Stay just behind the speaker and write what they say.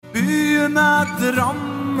byen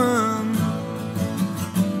Drammen,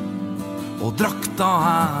 og drakta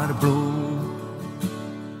blå.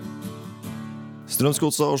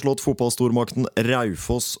 Strømsgodset har slått fotballstormakten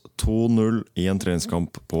Raufoss 2-0 i en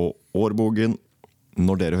treningskamp på Årbogen.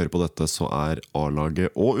 Når dere hører på dette, så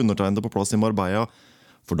A-laget og undertegnede på plass i Marbella,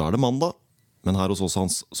 for da det mandag. Men her hos oss,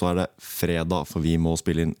 Hans, så det fredag, for vi må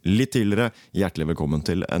spille inn litt tidligere. Hjertelig velkommen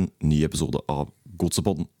til en ny episode av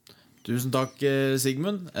Godsepodden. Tusen takk,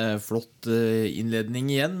 Sigmund. Flott innledning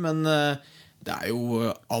igjen, men det jo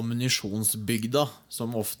ammunisjonsbygda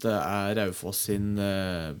som ofte Raufoss sin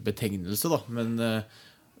betegnelse, da. Men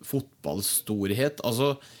fotballstorhet,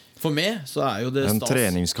 altså for meg så jo det en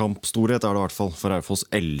treningskampstorhet det I hvert fall. For Raufoss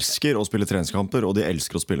elsker å spille treningskamper, og de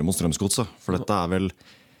elsker å spille mot Strømsgodset. For dette vel,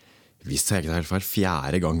 hvis jeg ikke helt feil,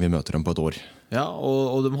 4. gang vi møter dem på et år. Ja,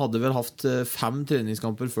 og de hadde vel hatt 5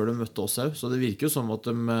 treningskamper før de møtte oss også. Så det virker jo som at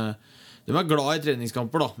de glad I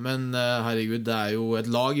treningskamper da. Men herregud, det jo et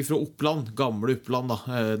lag fra Oppland, gamle Oppland da.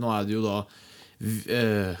 Nå det jo da,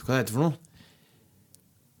 hva det for noe?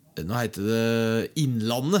 Nå heter det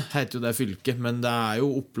Innlandet, heter jo det fylket. Men det jo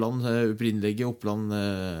Oppland, opprinnelig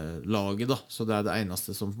Oppland-laget da. Så det det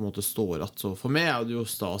eneste som på en måte står at. Så for meg det jo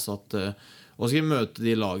stas at og skal jeg møte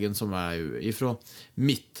de lagen som ifra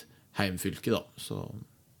mitt heimfylke da. Så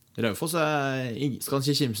Raufoss skal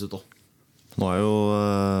ikke kimse da. Nå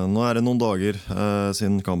det noen dager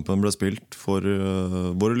siden kampen ble spilt for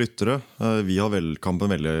våre lyttere. Vi har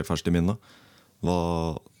kampen veldig ferskt I minne. Hva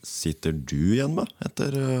sitter du igjen med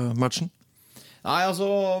etter matchen? Nei, altså,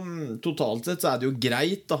 totalt sett så det jo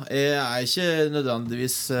greit da. Jeg ikke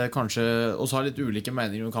nødvendigvis kanskje, og så har litt ulike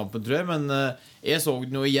meninger om kampen, tror jeg. Men jeg så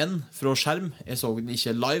den jo igjen fra skjerm. Jeg så den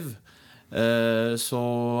ikke live. Så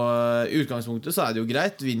I utgangspunktet så det jo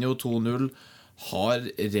greit. Vinner jo 2-0, har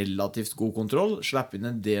relativt god kontroll. Slipper inn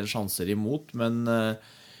en del sjanser imot, men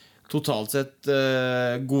totalt sett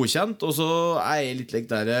godkjent. Og så jeg litt like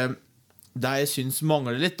der det jeg synes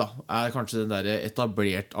mangler litt da, kanskje den der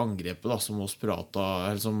etablert angrepet da, som oss har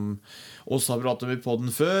pratet om I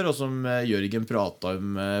podden før, og som Jørgen pratet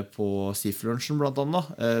om på SIF-lunsjen blant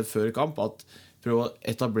annet, før kamp, at prøve å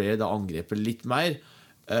etablere det angrepet litt mer,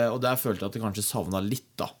 og der følte jeg at det kanskje savnet litt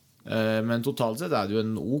da. Men totalt sett det jo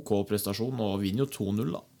en OK prestasjon, og vinner jo 2-0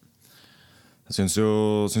 da. Jeg synes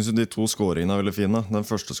jo de 2 skåringene veldig fine. Den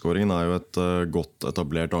første skåringen jo et godt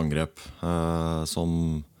etablert angrep,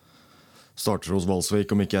 som starter hos Valsvik,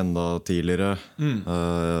 om ikke enda tidligere.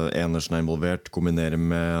 Enersen involvert, kombinerer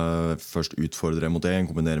med først utfordrer mot en,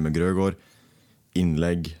 kombinerer med Grøgaard.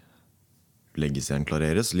 Innlegg, legges igjen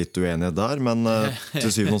klareres. Litt uenighet der, men til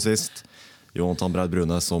syvende og sist Jonathan Braut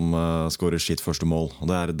Brune som skårer sitt første mål. Og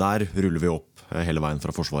der ruller vi opp hele veien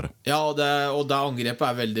fra forsvaret. Ja, og det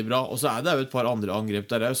angrepet veldig bra. Og så det jo et par andre angrep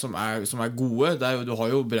der som gode. Du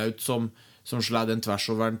har jo Braut som slår den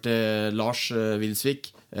tversoveren til Lars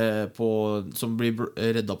Vilsvik som blir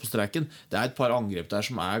reddet på streken. Det et par angrep der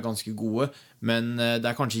som ganske gode, men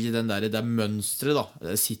det kanskje ikke den der, det mønstret da,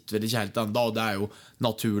 det sitter vel ikke helt enda, og det jo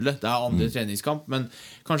naturlig, det andre treningskamp, men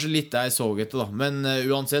kanskje litt det jeg så etter da, men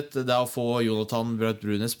uansett, det å få Jonathan Braut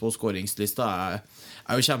Brunes på skåringslista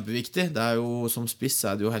jo kjempeviktig. Det jo som spiss,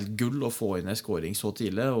 det jo helt gull å få inn en skåring så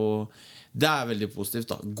tidlig, og det veldig positivt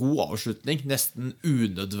da. God avslutning, nesten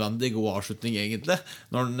unødvendig god avslutning egentlig.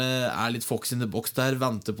 Når den litt fox in the box der,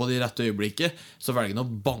 venter på de rette øyeblikket, så velger den å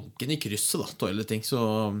banke den I krysset da, tøyle ting. Så,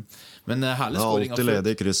 men herlig skåring. Det alltid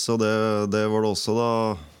ledig I krysset, og det var det også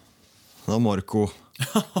da Marco.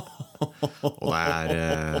 Og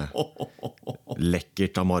det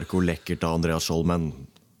lekkert av Marco, lekkert av Andreas Scholl, men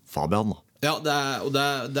Fabian da. Ja,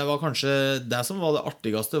 det var kanskje det som var det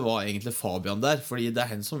artigste var egentlig Fabian der, fordi det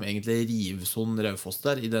han som egentlig river sånn Raufoss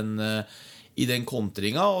der I den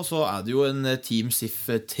kontringa, og så det jo en Team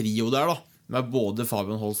SIF-trio der da, med både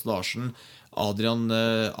Fabian Holst Larsen,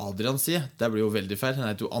 Adrian sier, det blir jo veldig feil, han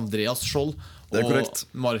heter jo Andreas Scholl, og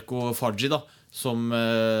Marco Faggi da, som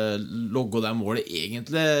logget det målet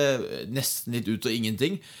egentlig nesten litt ut og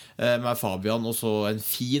ingenting med Fabian, og så en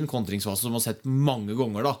fin kontringsfase som vi har sett mange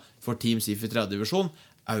ganger da, for Team SIF I 3. divisjon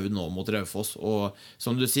jo nå mot Raufoss, og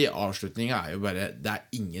som du sier, avslutningen jo bare, det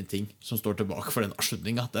ingenting som står tilbake for den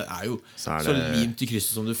avslutningen, det jo så limt I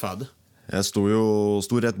krysset som du får det. Jeg sto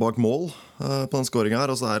rett bak mål på den skåringen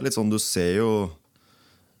her, og så det litt sånn, du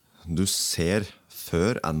ser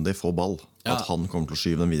før Andy får ball, at han kommer til å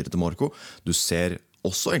skyve den videre til Marco. Du ser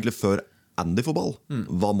også egentlig før Andy får ball,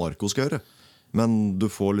 hva Marco skal gjøre. Men du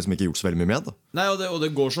får liksom ikke gjort så veldig mye med det. Nei, og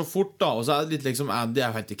det går så fort da. Og så det litt liksom Andy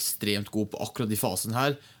jo helt ekstremt god på akkurat de fasen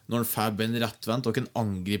her. når han får Ben rettvendt og kan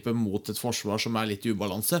angripe mot et forsvar som litt i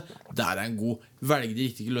ubalanse. Der han god. Velge de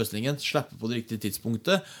riktige løsningen, slippe på det riktige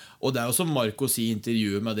tidspunktet. Og det jo som Marco sier i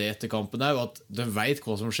intervjuet med det etter kampen at de vet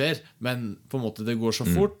hva som skjer, men på en måte det går så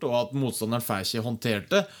fort, og at motstanderen får ikke håndtert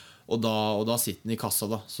det. Og da sitter han i kassa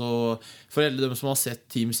da. Så for alle dem som har sett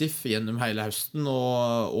Team SIF gjennom hele høsten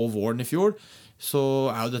og våren i fjor, så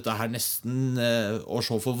jo dette her nesten å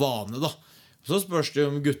se for vane da. Så spørs det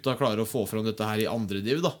om gutta klarer å få fram dette her i andre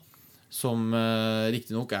div da, som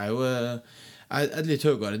riktig nok jo et litt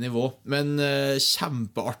høyere nivå, men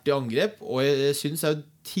kjempeartig angrep. Og jeg synes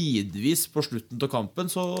tidvis på slutten av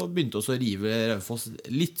kampen så begynte også å rive Raufoss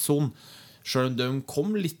litt sånn, selv om de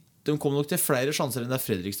kom nok til flere sjanser enn det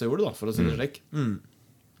Fredrikstad gjorde da, for å si det slik.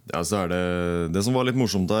 Ja, så det som var litt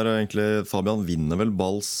morsomt der egentlig, Fabian vinner vel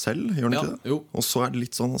ball selv, gjør han ikke det? Jo. Og så det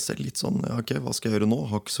litt sånn, han ser litt sånn, ja, ok, hva skal jeg gjøre nå?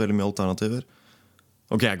 Har ikke så veldig mye alternativer.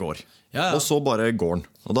 Ok, jeg går. Ja. Og så bare går han.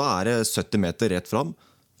 Og da det 70 meter rett fram,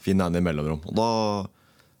 finner han i mellomrom. Og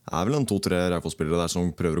da vel en 2-3 Raufoss-spillere der som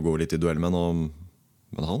prøver å gå litt i duell med han,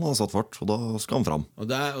 men han har satt fart, og da skal han fram. Og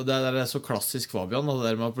det så klassisk Fabian, og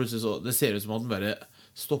det ser ut som at han bare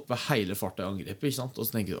stopper hele farten i angrepet, ikke sant? Og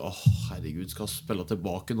så tenker du, herregud, skal jeg spille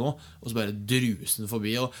tilbake nå? Og så bare drusen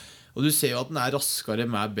forbi, og du ser jo at den raskere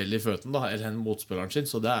med bell i føtten da, eller enn motspilleren sin,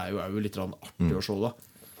 så det jo litt artig å se da.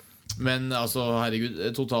 Men altså, herregud,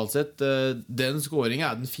 totalt sett, den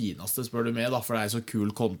scoringen den fineste, spør du meg da, for det så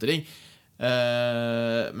kul kontring.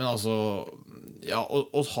 Men altså, ja,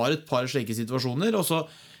 og har et par slike situasjoner, og så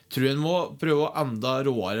tror jeg en må prøve å enda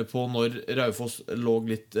råere på når Raufoss lå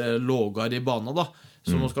litt lågere i banen da,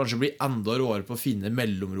 så må kanskje bli enda råere på å finne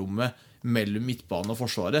mellomrommet mellom midtbanen og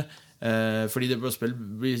forsvaret, fordi det blir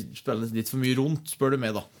spillet litt for mye rundt, spør du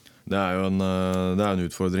meg da. Det jo en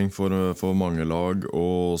utfordring for mange lag,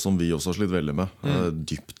 og som vi også har slitt veldig med.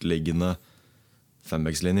 Dyptliggende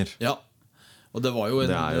fembekslinjer. Ja, og det var jo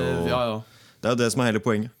det jo det som hele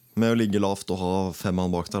poenget med å ligge lavt og ha 5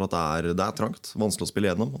 mann bak der, at det trangt, vanskelig å spille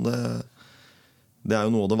gjennom, og det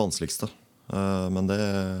jo noe av det vanskeligste, men det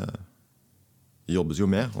jobbes jo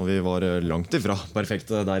med, og vi var langt ifra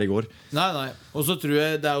perfekte der i går. Nei, og så tror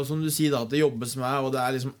jeg det jo som du sier da, at det jobbes med, og det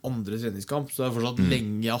liksom andre treningskamp, så det fortsatt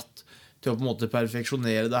lenge at til å på en måte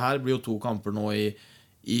perfeksjonere det her. Det blir jo 2 kamper nå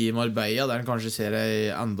i Marbella, der en kanskje ser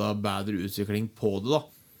en enda bedre utvikling på det da.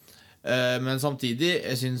 Men samtidig,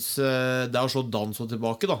 jeg synes det å se Danso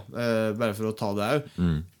tilbake da, bare for å ta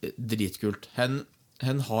det dritkult.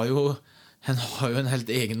 Hen har jo en helt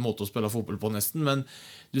egen måte å spille fotball på nesten, men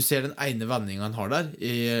du ser den ene vendingen han har der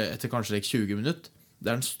etter kanskje 20 minutter,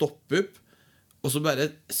 der han stopper opp, og så bare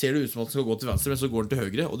ser det ut som at han skal gå til venstre, men så går han til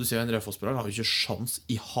høyre, og du ser en Raufoss-spiller har jo ikke sjans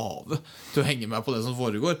i havet til å henge med på det som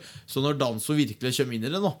foregår. Så når Danso virkelig kommer inn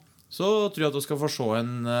i det nå, så tror jeg at du skal få se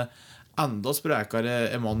en enda sprekere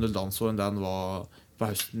Emanuel Danso enn den var på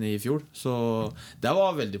høsten i fjor. Så det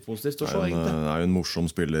var veldig positivt å se egentlig. Det jo en morsom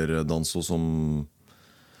spiller, Danso, som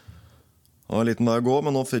han var liten der å gå,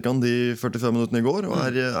 men nå fikk han de 45 minuttene i går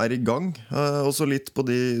og i gang. Også litt på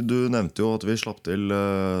du nevnte jo at vi slapp til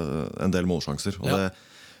en del målsjanser, og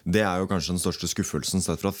det jo kanskje den største skuffelsen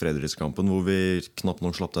sett fra Fredrikskampen, hvor vi knapt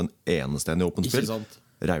nok slapp den eneste i åpent spill.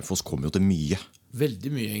 Raufoss kom jo til mye.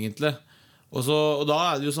 Veldig mye egentlig. Og da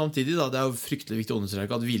det jo samtidig da, det jo fryktelig viktig å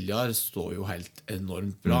understreke at Viljar står jo helt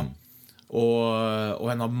enormt bra, og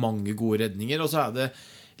han har mange gode redninger, og så det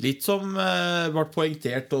litt som ble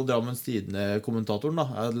poengtert av Drammens Tidende-kommentatoren da,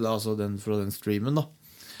 altså fra den streamen da,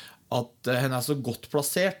 at han så godt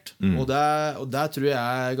plassert, og det tror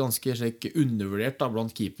jeg ganske slik undervurdert da,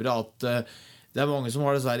 blant keepere, at det mange som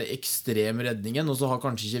har dessverre ekstrem redningen, og så har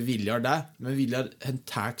kanskje ikke Viljar det, men Viljar han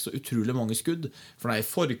tar så utrolig mange skudd, for han i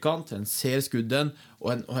forkant, han ser skudden,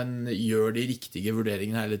 og han gjør de riktige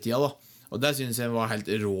vurderingene hele tiden da, og det synes jeg han var helt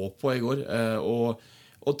rå på i går,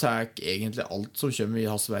 og tar egentlig alt som kommer i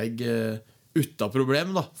hans vei uten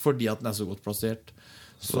problem da, fordi at den så godt plassert.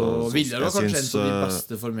 Så Viljar var kanskje en av de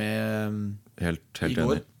beste for meg helt i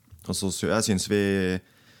går. Altså, jeg synes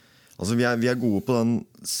vi gode på den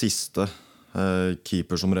siste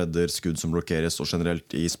keeper som redder, skudd som blokkeres, og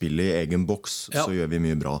generelt i spillet i egen boks så gjør vi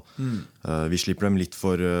mye bra. Vi slipper dem litt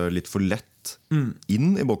for lett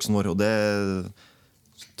inn i boksen vår, og det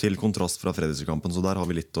til kontrast fra Fredrikskampen, så der har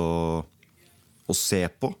vi litt å se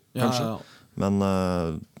på, kanskje. Men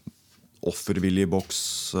offervillig boks,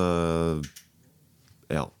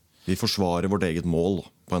 vi forsvarer vårt eget mål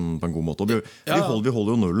på en god måte. Og vi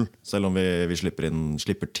holder jo nullen, selv om vi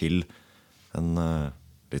slipper til en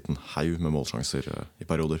liten haug med målsjanser i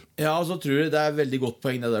perioder. Ja, og så tror jeg det veldig godt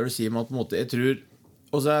poeng det der du sier, med at på en måte, jeg tror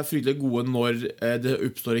Og så er fryktelig gode når det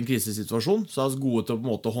oppstår en krisesituasjon. Så er vi gode til å på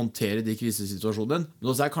en måte håndtere de krisesituasjonene.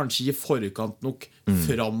 Men også er kanskje ikke forkant nok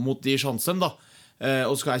fram mot de sjansene da.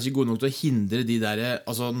 Og så er ikke gode nok til å hindre de der,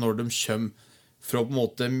 altså når de kommer fra på en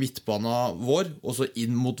måte midtbanen vår og så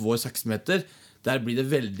inn mot vår 6 meter. Der blir det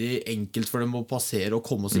veldig enkelt for dem å passere og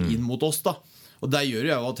komme seg inn mot oss da. Og der gjør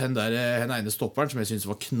jo at den ene stopperen som jeg synes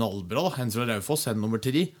var knallbra da, hen fra Raufoss, hen nummer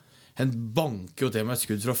 3, hen banker jo til med et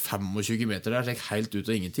skudd fra 25 meter der, slik helt ut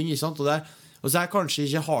av ingenting, ikke sant? Og så er kanskje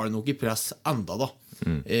ikke harde nok i press enda da,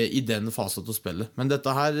 i den fasen til å spille. Men dette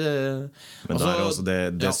her Men altså, altså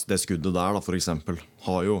det skuddet der da, for eksempel,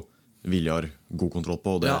 har jo Viljar god kontroll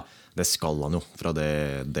på, og det skal han jo fra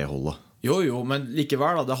det holdet. Jo, men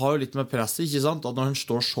likevel da, det har jo litt med presset, ikke sant? At når han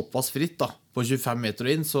står såpass fritt da, på 25 meter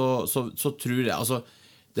inn, så tror jeg, altså,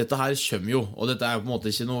 dette her kommer jo, og dette er jo på en måte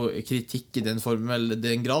ikke noe kritikk i den form eller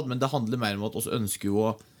den grad, men det handler mer om at oss ønsker jo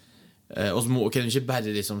å, og så kan vi ikke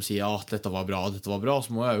bare liksom si at dette var bra,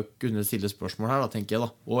 så må jeg jo kunne stille spørsmål her da, tenker jeg da.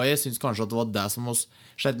 Og jeg synes kanskje at det var det som oss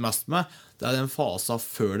skjedde mest med, det er den fasen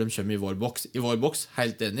før de kommer i vår boks. I vår boks,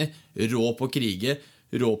 helt enig, rå på å krige,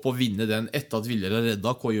 rå på å vinne den etter at Viljar er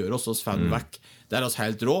redda. Hva gjør oss fan vekk? Det er altså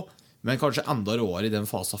helt rå, men kanskje enda råere i den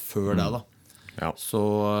fasen før det da. Ja. Så,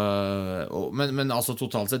 men altså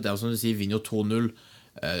totalt sett, det er jo som du sier, vinner jo 2-0.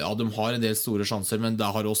 Ja, de har en del store sjanser, men det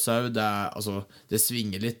har også altså, det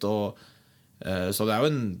svinger litt og, så det er jo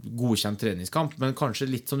en godkjent treningskamp, men kanskje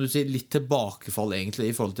litt, som du sier, litt tilbakefall egentlig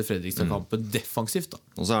i forhold til Fredrikstad-kampen defensivt da.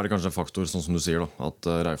 Og så er det kanskje en faktor, sånn som du sier da, at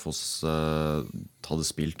Raufoss hadde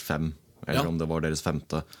spilt 5, eller om det var deres 5.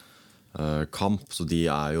 kamp, så de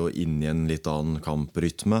er jo inne i en litt annen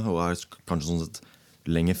kamprytme og er kanskje sånn sett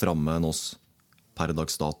lenger fremme enn oss per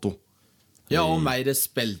dags dato. Ja, og mer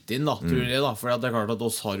spilt inn da, tror jeg da, for det er klart at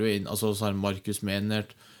oss har jo inn, altså oss har Markus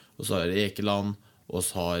Menert, og så har Ekeland, og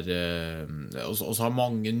så har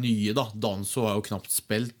mange nye da. Danso har jo knapt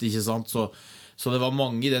spilt, ikke sant? Så det var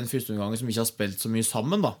mange i den første omgangen som ikke har spilt så mye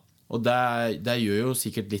sammen da. Og det gjør jo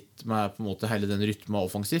sikkert litt med på en måte hele den rytmen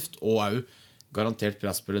offensivt, og er jo garantert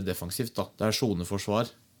presspillet defensivt da. Det er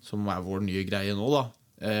soneforsvar, som er vår nye greie nå da,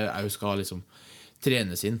 er jo skal liksom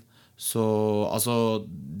trenes inn. Så altså,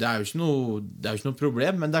 det er jo ikke noe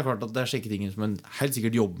problem, men det er klart at det er sikkert ting som en helt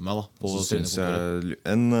sikkert jobber med da. Så synes jeg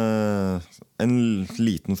en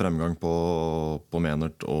liten fremgang på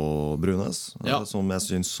Menert og Brunes, som jeg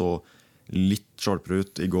synes så litt sharpere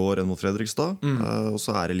ut i går enn mot Fredrikstad, og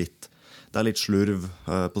så er det er litt slurv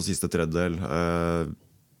på siste tredjedel.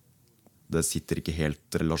 Det sitter ikke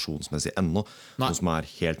helt relasjonsmessig ennå. Noe som er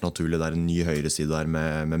helt naturlig. Det er en ny høyreside der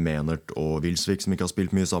med Menert og Wilsvik som ikke har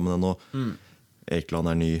spilt mye sammen ennå. Ekeland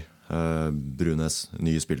er ny, Brunes,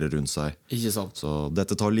 nye spillere rundt seg. Ikke sant. Så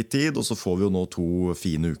dette tar litt tid, og så får vi jo nå 2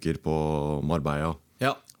 fine uker på Marbella.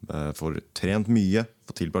 Får trent mye,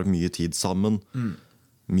 får tilbrakt mye tid sammen,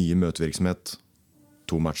 mye møtevirksomhet,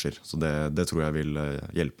 2 matcher. Så det tror jeg vil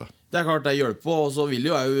hjelpe. Det er klart det hjelper, og så vil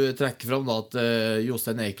jeg jo trekke frem da, at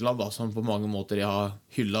Jostein Ekeland da, som på mange måter jeg har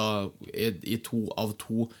hyllet i 2 av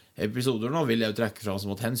 2 episoder nå, vil jeg jo trekke frem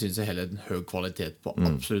som at hen synes jeg heller en høy kvalitet på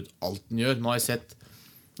absolutt alt den gjør. Nå har jeg sett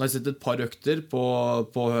et par økter på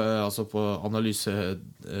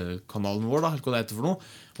analysekanalen vår da, hva det heter for noe,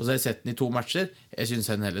 og så har jeg sett den i 2 matcher. Jeg synes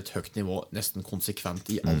den heller et høyt nivå, nesten konsekvent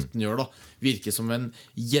i alt den gjør da. Virker som en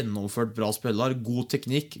gjennomført bra spiller, god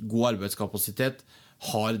teknikk, god arbeidskapasitet,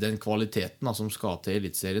 har den kvaliteten da, som skal til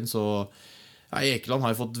Elitserien. Så Ekeland har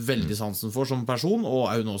jeg fått veldig sansen for som person, og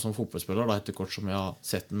er jo nå som fotballspiller da, etter kort som jeg har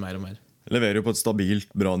sett den mer og mer. Leverer jo på et stabilt,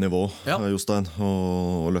 bra nivå, Jostein,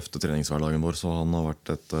 og løfter treningshverdagen vår, så han har vært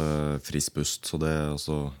et friskt pust. Så det er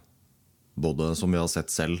altså både som vi har sett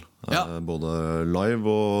selv, både live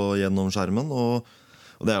og gjennom skjermen,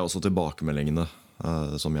 og det er også tilbakemeldingene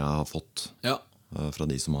som jeg har fått fra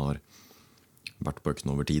de som har vært på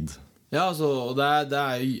økken over tid. Ja, altså, og det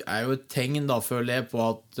er jo et tegn da, føler jeg, på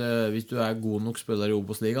at hvis du er god nok spiller i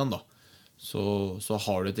Obos-ligaen da, så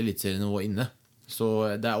har du et elitserienivå inne.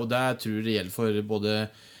 Og det tror jeg gjelder for både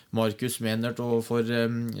Markus Menert og for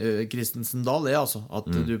Kristensen Dahl, altså,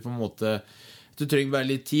 at du på en måte, du trenger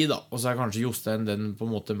bare litt tid da, og så er kanskje Jostein den på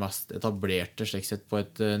en måte mest etablerte slik sett på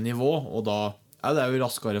et nivå, og da er det jo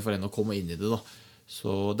raskere for en å komme inn i det da.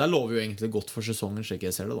 Så det lover jo egentlig godt for sesongen, slik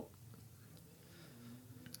jeg ser det da.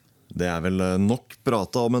 Det er vel nok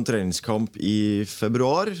prata om en treningskamp i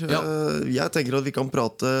februar. Jeg tenker at vi kan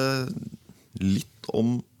prate litt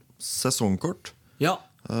om sesongkort.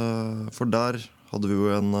 For der hadde vi jo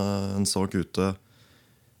en sak ute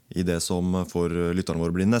i det som for lytterne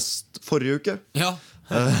våre blir forrige uke.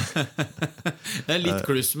 Det er litt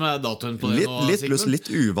kluss med datoen på det nå. Litt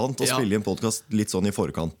uvant å spille i en podcast litt sånn i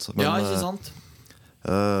forkant. Men, ikke sant?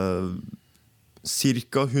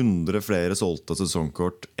 Cirka 100 flere solgte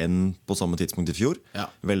sesongkort enn på samme tidspunkt i fjor. Ja.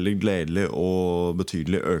 Veldig gledelig og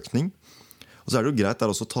betydelig økning. Og så er det jo greit der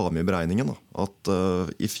også å ta med i beregningen da, at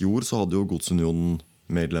i fjor så hadde jo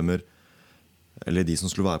Godsunionen-medlemmer, eller de som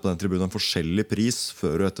skulle være på den tribunen, en forskjellig pris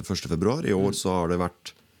før og etter 1. februar. I år så har det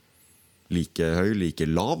vært like høy, like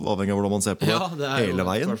lav, avhengig av hvordan man ser på det, det er hele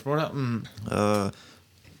veien. Spørsmål, ja.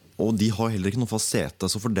 Og de har heller ikke noe fast sete,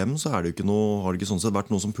 så for dem så er det jo ikke noe, har det ikke sånn sett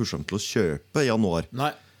vært noe som pusher dem til å kjøpe i januar.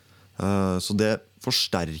 Nei. Så det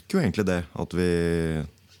forsterker jo egentlig det at vi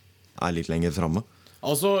er litt lenger fremme.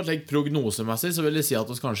 Altså, like, prognosemessig så vil jeg si at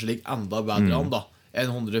vi kanskje ligger enda bedre an da,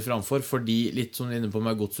 enn 100 framfor, fordi litt som vi er inne på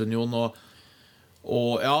med Godsunion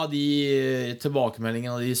og ja, de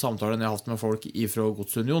tilbakemeldingene og de samtalene jeg har hatt med folk fra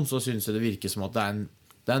Godsunion, så synes jeg det virker som at det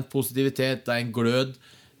er en positivitet, det er en glød.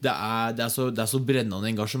 Det er så brennende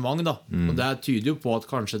engasjement da. Og det tyder jo på at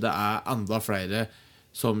kanskje det er enda flere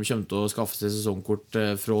som kommer til å skaffe seg sesongkort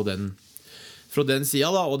fra den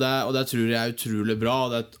siden da. Og det tror jeg er utrolig bra.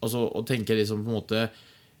 Altså, å tenke liksom på en måte,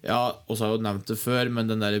 ja, også har jeg jo nevnt det før, men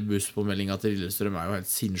den der busspåmeldingen til Lillestrøm er jo helt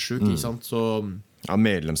sinnssyk, ikke sant? Så ja,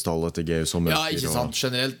 medlemstallet til GU som ja, ikke sant,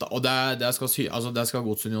 generelt da. Og det skal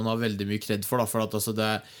Godsunionen ha veldig mye kred for da, for at altså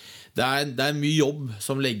det er mye jobb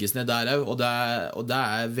som legges ned der også, og det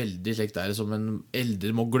er veldig slik der som en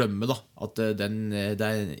eldre må glemme da, at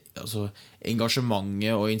altså,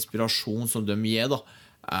 engasjementet og inspirasjon som de gir da,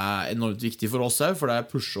 er enormt viktig for oss også, for det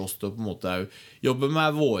pusher oss til å på en måte jobbe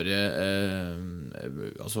med våre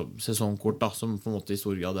altså, sesongkort da, som på en måte i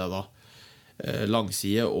stor grad er da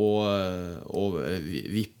langside og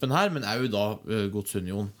vippen her, men også da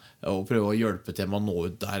Godsunion, og prøve å hjelpe til med å nå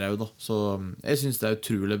ut der også da. Så jeg synes det er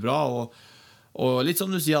utrolig bra, og litt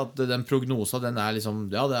som du sier at den prognosen, den er liksom,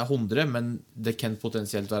 ja, det er 100, men det kan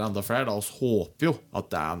potensielt være enda flere da, og så håper jo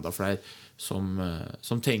at det er enda flere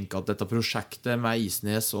som tenker at dette prosjektet med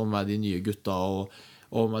Isnes og med de nye gutta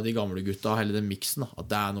og med de gamle gutta, hele den mixen da,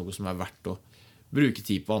 at det er noe som er verdt å bruke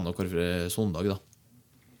tid på annenhver søndag da.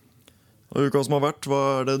 Og uka som har vært,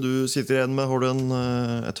 hva er det du sitter igjen med? Har du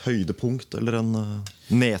et høydepunkt eller en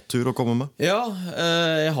nedtur å komme med? Ja,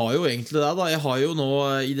 jeg har jo egentlig det da. Jeg har jo nå,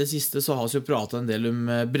 i det siste så har vi jo pratet en del om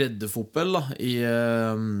breddefotball da,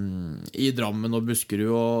 i Drammen og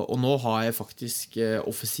Buskerud, og nå har jeg faktisk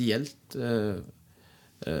offisielt,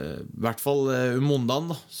 i hvert fall måndagen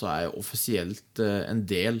da, så er jeg offisielt en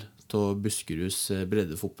del av Buskeruds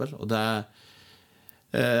breddefotball, og det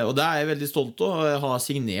er jeg veldig stolt av. Jeg har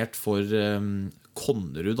signert for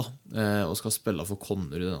Konnerud da, og skal spille for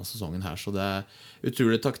Konnerud denne sesongen her, så det er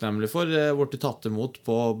utrolig takknemlig for. Jeg har blitt tatt imot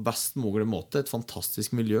på best mulig måte, et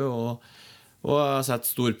fantastisk miljø, og jeg har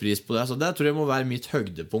sett stor pris på det, så det tror jeg må være mitt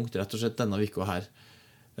høydepunkt rett og slett denne vika her,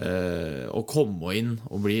 å komme inn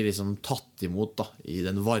og bli liksom tatt imot da, i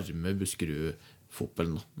den varme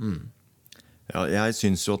Buskerud-fotballen da. Ja, jeg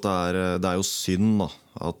synes jo at det er jo synd da,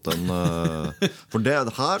 at den, for det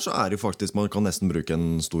her så er det jo faktisk, man kan nesten bruke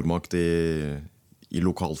en stormakt i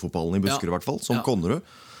lokalfotballen i Buskerud i hvert fall, som Konnerud,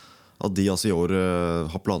 at de altså i år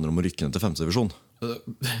har planer om å rykke ned til 5. divisjon.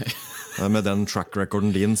 Med den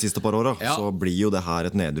track-recorden din siste par årene, så blir jo det her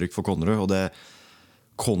et nedrykk for Konnerud, og det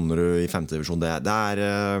Konnerud i 5. divisjon, det er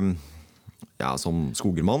ja, som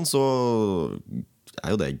skogermann så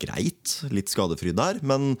er jo det greit, litt skadefri der,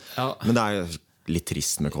 men det er litt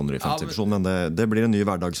trist med Konnerud i 5. divisjon, men det blir en ny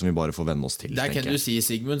hverdag som vi bare får venne oss til. Det kan du si,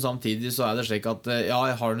 Sigmund. Samtidig så er det slik at ja,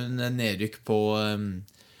 jeg har en nedrykk på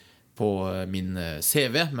min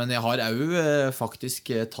CV, men jeg har også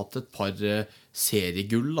faktisk tatt et par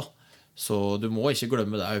seriegull da, så du må ikke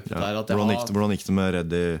glemme det der at hvordan gikk det med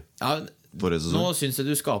Reddy forrige sesong? Nå synes jeg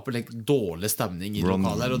du skaper litt dårlig stemning i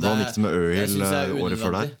lokalet her, hvordan gikk det med Øyhild året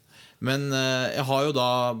før der? Men jeg har jo da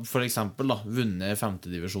for eksempel da, vunnet 5.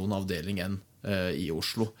 divisjon avdeling 1 i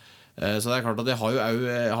Oslo. Så det er klart at jeg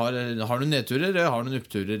har noen nedturer, jeg har noen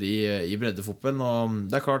oppturer i breddefotballen, og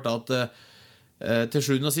det er klart at til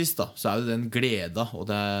slutt og sist da, så er det den gleda og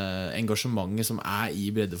det engasjementet som er i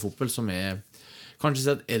breddefotball som jeg kanskje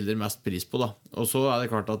setter eldre mest pris på da. Og så er det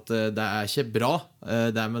klart at det er ikke bra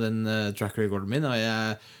det er med den track recorden min, og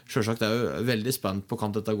jeg selvsagt er jo veldig spent på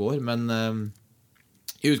hvordan dette går, men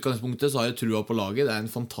i utgangspunktet så har jeg trua på laget. Det er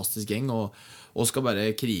en fantastisk gjeng, og skal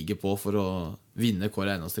bare krige på for å vinne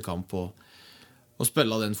hver eneste kamp og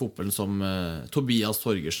spille den fotballen som Tobias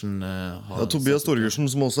Torgersen har. Tobias Torgersen,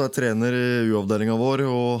 som også er trener i U-avdelingen vår,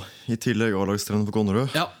 og i tillegg A-lagstrener for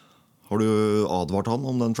Konnerud. Ja. Har du advart han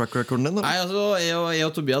om den track recorden din? Nei, altså, jeg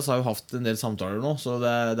og Tobias har jo hatt en del samtaler nå, så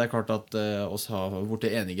det er klart at oss har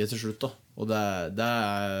vært enige til slutt da. Og det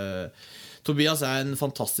Tobias en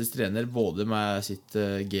fantastisk trener, både med sitt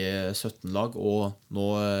G17-lag, og nå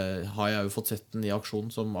har jeg jo fått sett den i aksjon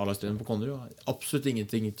som A-lagstrener på Konnerud. Absolutt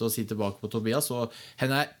ingenting til å si tilbake på Tobias, og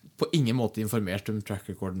henne på ingen måte informert om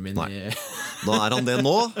track-recorden min. Da han det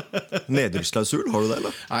nå. Nedrykksklausul, har du det,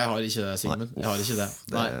 eller? Nei, jeg har ikke det, Sigmund. Jeg har ikke det.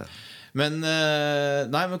 Nei. Men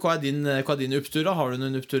hva er din opptur da? Har du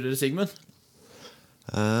noen oppturer, Sigmund?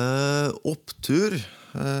 Opptur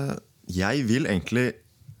jeg vil egentlig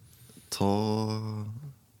ta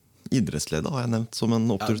idrettsglede, har jeg nevnt som en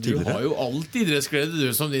opptur tidligere. Du har jo alltid idrettsglede, du,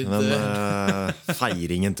 som ditt. Men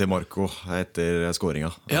feiringen til Marco etter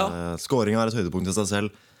skåringa. Skåringa et høydepunkt i seg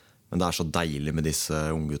selv, men det så deilig med disse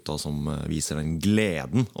unggutta som viser den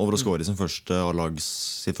gleden over å skåre sitt første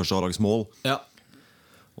A-lagsmål. Ja.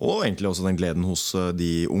 Og egentlig også den gleden hos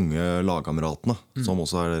de unge lagkameratene, som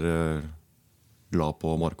også glad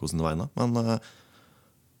på Marco sine vegne. Men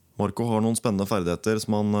Marco har noen spennende ferdigheter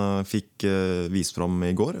som han fikk vist fram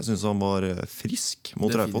i går. Jeg synes han var frisk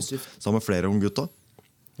mot Raufoss, sammen med flere unggutta.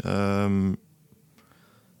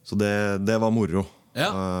 Så det var moro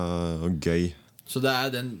og gøy. Så det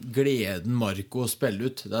den gleden Marco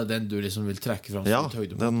spiller ut, det den du liksom vil trekke fram som et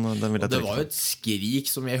høydepunkt. Den vil jeg trekke fram. Det var jo et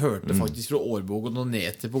skrik som jeg hørte faktisk fra Årbogen og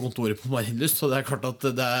ned til på kontoret på Marienlyst. Så det klart at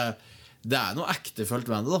det noe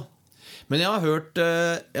ektefølt med det da. Men jeg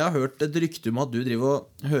har hørt et rykte om at du driver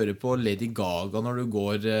og hører på Lady Gaga når du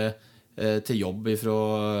går til jobb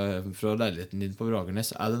fra leiligheten din på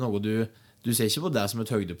Bragernes. Det noe du ser ikke på det som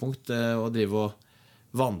et høydepunkt å drive og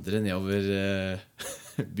vandre nedover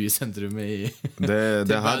bysentrumet i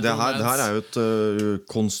det her jo et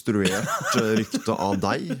konstruert rykte av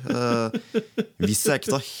deg. Hvis jeg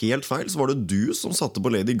ikke tar helt feil, så var det du som satte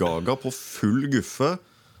på Lady Gaga på full guffe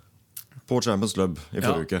på Champions Club i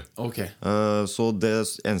forrige uke. Okay. Så det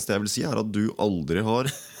eneste jeg vil si at du aldri har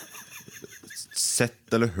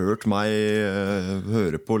sett eller hørt meg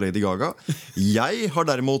høre på Lady Gaga. Jeg har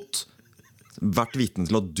derimot vært vitne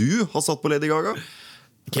til at du har satt på Lady Gaga.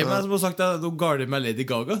 Hvem det som har sagt at noe galt med Lady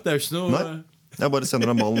Gaga? Det jo ikke noe... Nei, jeg bare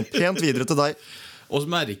sender den ballen pent videre til deg. Og så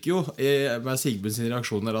merker jo med Sigmund sine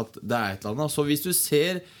reaksjoner at det et eller annet. Så hvis du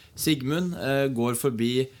ser Sigmund går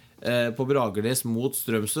forbi på Bragernes mot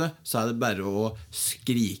Strømsø, så det bare å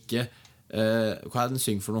skrike hva den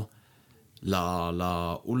synger for noe? La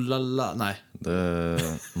la, la la. Nei,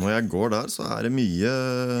 når jeg går der så det mye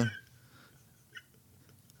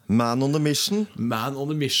Man on the Mission. Man on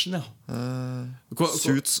the Mission, ja.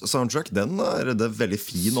 Suits soundtrack, den det veldig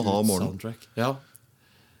fin å ha om morgenen. Soundtrack, ja.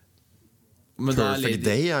 Men Perfect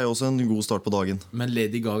Day jo også en god start på dagen. Men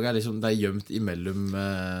Lady Gaga liksom, det gjemt imellom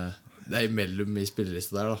imellom i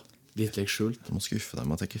spillelista der da. Litt like skjult. Jeg må skuffe deg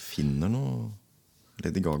med at jeg ikke finner noe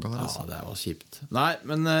Lady Gaga her. Ja, det var kjipt. Nei,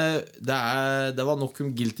 men det var nok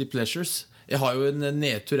om guilty pleasures. Jeg har jo en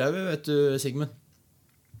nedtur her, vet du, Sigmund.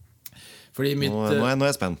 Fordi nå er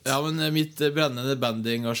jeg spent. Ja, men mitt brennende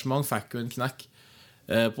bandy-engasjement fikk jo en knekk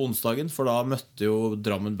på onsdagen. For da møtte jo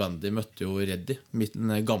Drammen Bandy Reddy,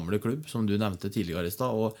 min gamle klubb, som du nevnte tidligere i sted.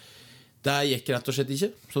 Og det gikk rett og slett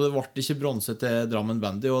ikke. Så det ble ikke bronse til Drammen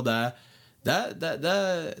Bandy. Og det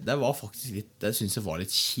var faktisk litt, det synes jeg var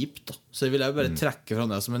litt kjipt da. Så jeg vil jo bare trekke fra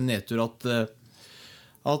det som en nedtur at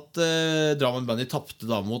Drammen Bandy tappte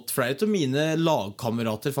da mot flere av mine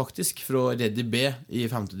lagkamerater faktisk fra Reddy B i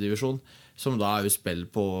 5. divisjon, som da jo spill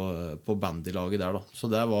på bandylaget der da. Så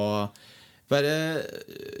det var bare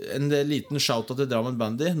en liten shout-out til Drammen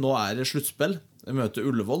Bandy. Nå det sluttspill. Jeg møter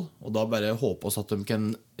Ullevål, og da bare håper oss at de kan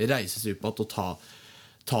reise seg opp og ta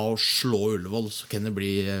og slå Ullevål, så kan det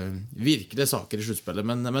bli virkelige saker i sluttspillet.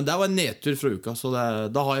 Men det var en nedtur fra uka, så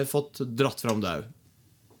da har jeg fått dratt fram det også.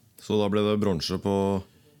 Så da ble det bronse på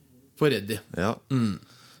Reddy. Ja.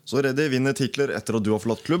 Så Reddy vinner titler etter at du har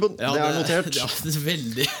forlatt klubben. Ja, det notert. Ja, det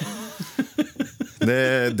veldig.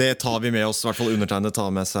 det tar vi med oss, I hvert fall undertegnet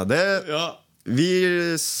tar med seg det. Ja. Vi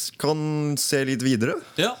kan se litt videre.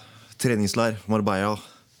 Ja. Treningsleir, Marbella.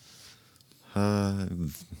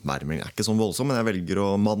 Værmeldingen ikke sånn voldsom, men jeg velger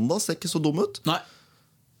mandag ser ikke så dum ut. Nei.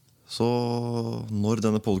 Så når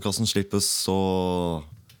denne podcasten slippes, så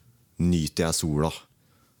nyter jeg sola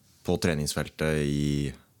på treningsfeltet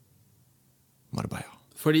i Marbella.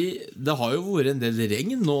 Fordi det har jo vært en del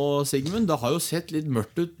regn nå, Sigmund. Det har jo sett litt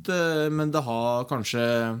mørkt ut, men det har kanskje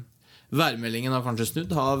værmeldingen har kanskje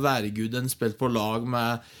snudd. Har værguden spilt på lag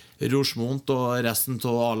med Rochemont og resten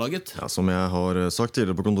av A-laget? Ja, som jeg har sagt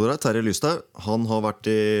tidligere på kontoret, Terje Lysthaug, han har vært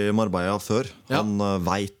i Marbella før. Han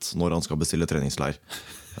vet når han skal bestille treningsleir.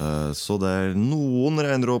 Så det noen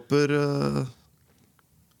regndråper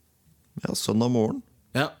søndag morgen.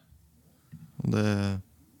 Ja.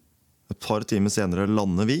 Et par timer senere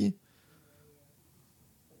lander vi.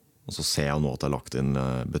 Og så ser jeg nå at det er lagt inn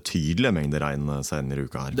betydelige mengder regn senere i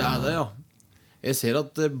uka her. Det det, ja. Jeg ser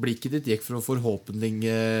at blikket ditt gikk fra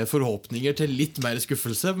forhåpninger til litt mer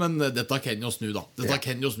skuffelse, men dette kan jo snu, da. Dette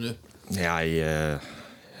kan jo snu.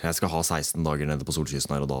 Jeg skal ha 16 dager nede på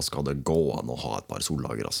solkysten her, og da skal det gå an å ha et par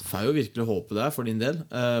soldager. Altså. Får jo virkelig håpe det for din del,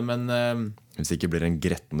 men hvis det ikke blir en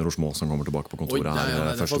gretten Rochemont som kommer tilbake på kontoret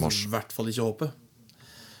her 1. mars. I hvert fall ikke håpe.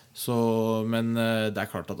 Så, men det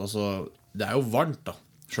klart at altså, det jo varmt, da.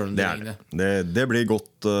 Det blir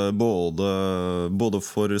godt både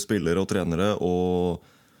for spillere og trenere, og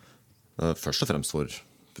først og fremst for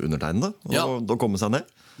undertegnede å komme seg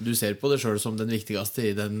ned. Du ser på det selv som den viktigste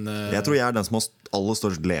i den Jeg tror jeg den som har aller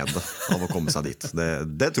størst glede av å komme seg dit.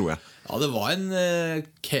 Det tror jeg. Ja, det var en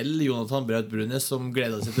Kell Jonathan Braut Brunes som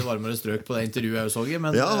gledet seg til varmere strøk på det intervjuet jeg så.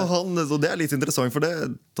 Men, ja, det litt interessant, for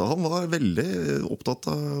han var veldig opptatt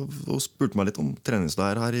av og spurte meg litt om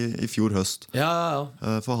treningsleir her i fjor høst. Ja.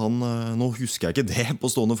 For han, nå husker jeg ikke det på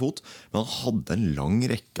stående fot, men han hadde en lang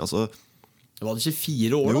rekke. Det var det ikke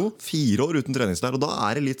 4 år? Jo, 4 år uten treningsleir. Og da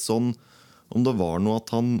det litt sånn om det var noe at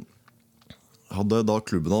han hadde, da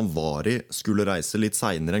klubben han var i, skulle reise litt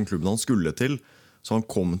senere enn klubben han skulle til. Så han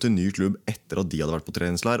kom til en ny klubb etter at de hadde vært på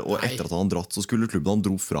treningsleir. Og etter at han hadde dratt, så skulle klubben han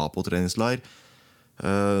dro fra på treningsleir.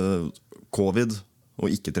 Covid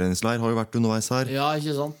og ikke-treningsleir har jo vært underveis her. Ja,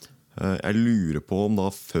 ikke sant? Jeg lurer på om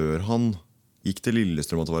da før han gikk til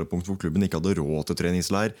Lillestrøm, at det var et punkt hvor klubben ikke hadde råd til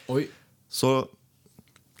treningsleir. Oi. Så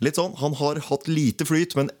litt sånn, han har hatt lite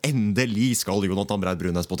flyt, men endelig skal Jonathan Braut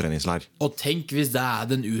Brunes på treningsleir. Og tenk hvis det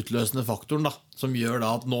den utløsende faktoren da, som gjør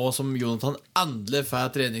da at nå som Jonathan endelig får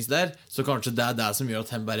treningsleir, så kanskje det det som gjør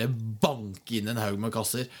at han bare banker inn en haug med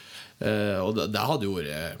kasser. Og det hadde jo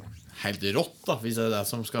vært helt rått da, hvis det det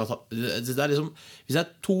som skal ta. Det liksom, hvis det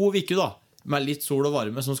 2 uker da, med litt sol og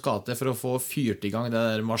varme som skal til for å få fyrt i gang det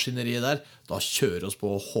der maskineriet der, da kjører oss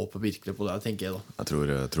på og håper virkelig på det, tenker jeg da. Jeg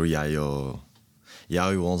tror jeg og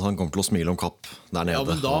Jonathan kommer til å smile om kapp der nede. Ja,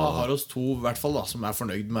 men da har oss 2 i hvert fall da, som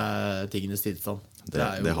fornøyd med tingenes tilstand. Det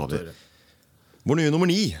har vi. Vår nye nummer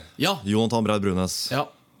 9, ja. Jonathan Braut Brunes,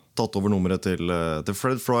 tatt over nummeret til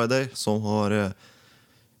Fred Friday, som har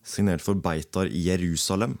signert for Beitar i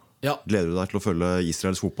Jerusalem. Ja. Gleder du deg til å følge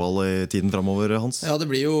Israels fotball i tiden fremover, Hans? Ja, det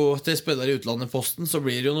blir jo til spiller i utlandet posten, så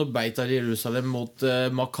blir det jo noe Beitar i Jerusalem mot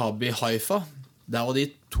Maccabi Haifa. Det var de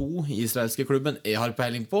 2 israelske klubben jeg har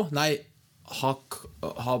peiling på. Nei,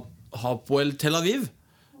 Hapoel Tel Aviv.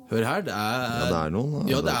 Hør her, det noen.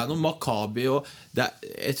 Ja, det noen Maccabi og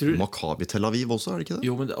jeg tror, Maccabi Tel Aviv også, det ikke det?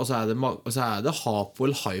 Jo, men og så det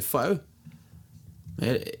Hapoel Haifa også.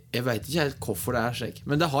 Jeg vet ikke helt hvorfor det slik.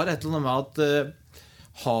 Men det har et eller annet med at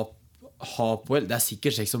Hapoel, det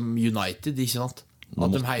sikkert slik som United, ikke sant?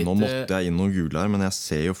 Nå måtte jeg inn og google her, men jeg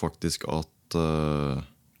ser jo faktisk at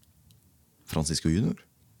Francisco Junior,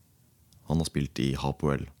 han har spilt i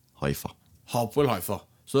Hapoel Haifa. Hapoel Haifa.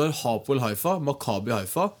 Så det Hapoel Haifa, Maccabi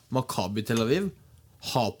Haifa, Maccabi Tel Aviv,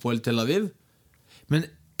 Hapoel Tel Aviv. Men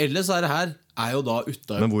ellers det her jo da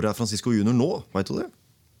Men hvor Francisco Junior nå? Vet du det?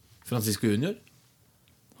 Francisco Junior?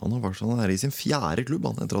 Han har i sin 4.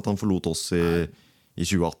 klubb etter at han forlot oss i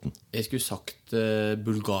 2018. Jeg skulle sagt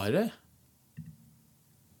Bulgaria.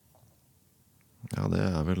 Ja, det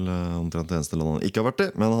vel omtrent det eneste landet han ikke har vært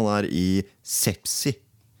i. Men han i Sepsi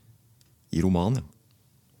i Romania.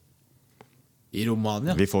 I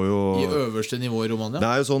Romania? Vi får jo, I øverste nivå i Romania? Det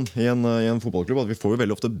jo sånn i en fotballklubb at vi får jo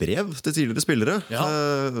veldig ofte brev til tidligere spillere.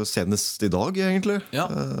 Senest i dag, egentlig.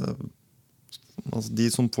 Altså de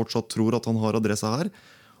som fortsatt tror at han har adresse her.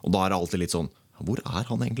 Og da det alltid litt sånn, hvor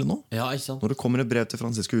han egentlig nå? Ja, ikke sant? Når det kommer et brev til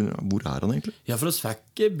Francisco Junior, hvor han egentlig? Ja, for oss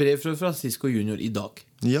fikk brev fra Francisco Junior i dag.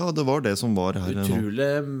 Ja, det var det som var her utrolig,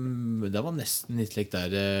 nå. Det var nesten litt slik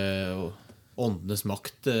der åndenes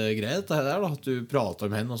makt-greie, dette her da, at du prater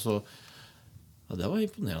om henne, og så ja, det var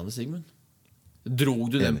imponerende, Sigmund. Drog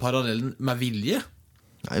du den parallellen med vilje?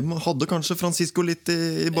 Nei, man hadde kanskje Francisco litt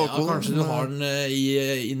i bakhodet. Ja, kanskje du har den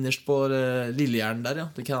innerst på lillehjernen der, ja.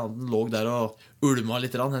 Det kan den lå der og ulma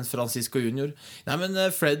litt, Francisco Junior. Nei, men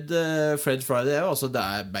Fred Friday altså, det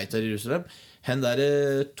Beitar i Jerusalem. Han der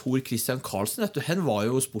Tor Christian Karlsen, han var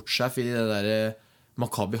jo sportssjef i det der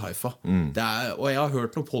Maccabi Haifa. Og jeg har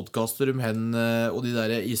hørt noen podcaster om han og de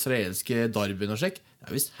der israelske darbyene og slik.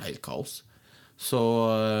 Det visst helt kaos. Så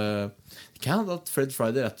det kan hende at Fred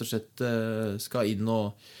Friday rett og slett skal inn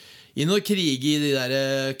og krige i de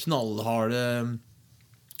der knallharde.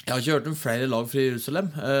 Jeg har ikke hørt om flere lag fra Jerusalem,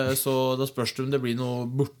 så da spørs det om det blir noen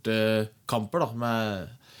bortekamper da,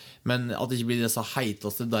 men at det ikke blir disse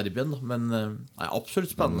heiteste derbyen da. Men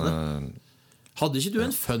absolutt spennende. Hadde ikke du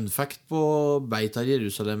en fun fact på Beitar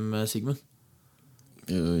Jerusalem, Sigmund?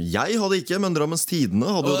 Jeg hadde ikke, men Drammens Tidende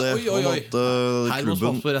hadde jo det. Oi, oi, oi. Her må Klubben,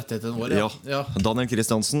 snakke på rettighetene våre. ja. Daniel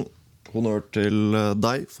Kristiansen, honnør til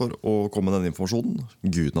deg for å komme med den informasjonen.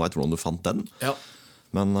 Gudene vet hvordan du fant den. Ja.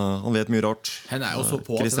 Men han vet mye rart. Han er jo så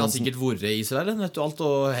på at han har sikkert vært i Israel, vet du alt,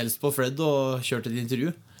 og helst på Fred og kjørt et intervju.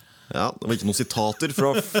 Ja, det var ikke noen sitater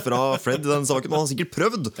fra Fred i den saken, men han har sikkert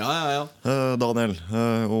prøvd, Daniel.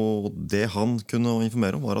 Og det han kunne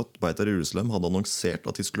informere om, var at Beitar Jerusalem hadde annonsert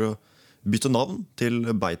at de skulle bytte navn til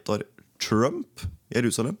Beitar Trump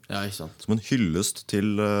Jerusalem. Ja, ikke sant. Som en hyllest til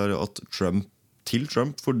Trump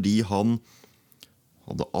fordi han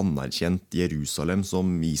hadde anerkjent Jerusalem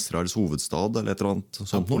som Israels hovedstad, eller et eller annet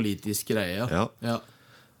sånt. En politisk greie, ja.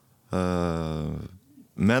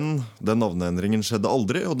 Men den navneendringen skjedde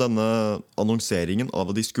aldri, og denne annonseringen av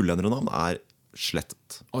at de skulle endre navn er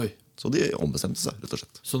slettet. Oi. Så de ombestemte seg, rett og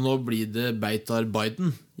slett. Så nå blir det Beitar Biden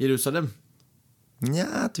Jerusalem? Nja,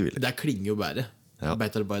 jeg tviler. Det klinger jo bedre. Ja.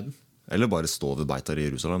 Beitar Biden. Eller bare stå ved Beitar i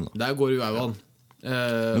Jerusalem, da. Der går jo an.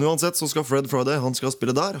 Men uansett så skal Fred Friday, han skal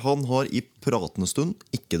spille der. Han har i pratende stund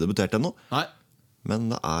ikke debutert ennå. Nei. Men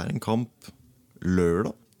det er en kamp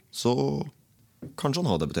lørdag, så kanskje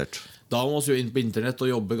han har debutert. Da må vi jo inn på internett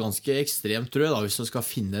og jobbe ganske ekstremt, tror jeg, da, hvis vi skal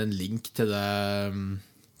finne en link til det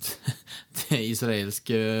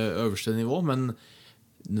israelske øverste nivå. Men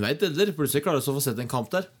du vet det, plutselig klarer du å få sett en kamp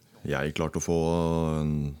der. Jeg klarte å få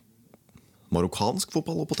en marokkansk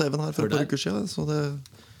fotball på TV-en her for et par uker siden. Så det er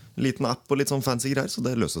en liten app og litt sånn fancy greier, så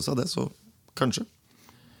det løste seg det, så kanskje.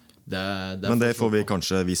 Men det får vi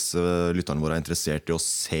kanskje, hvis lytterne våre er interessert i å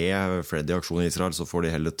se Fred i aksjon i Israel, så får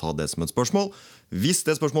de heller ta det som et spørsmål. Hvis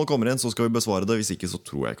det spørsmålet kommer inn, så skal vi besvare det. Hvis ikke, så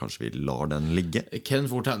tror jeg kanskje vi lar den ligge.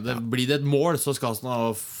 Blir det et mål, så skal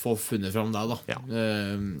han få funnet fram det, da. Ja.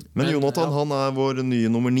 Men Jonathan, han er vår nye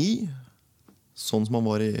nummer 9. Sånn som han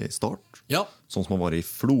var i Start. Ja. Sånn som han var i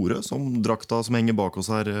Florø, som drakta som henger bak oss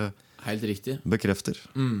her helt riktig bekrefter.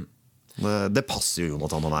 Det passer jo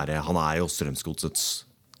Jonathan å være. Han er jo Strømsgodsets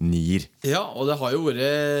nier. Ja, og det har jo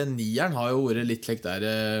vært nieren har jo vært litt slik der.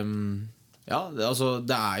 Ja,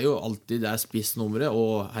 det er jo alltid det spissnummeret.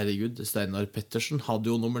 Og herregud, Steinar Pettersen hadde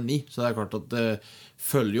jo nummer 9. Så det er klart at det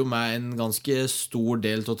følger jo med en ganske stor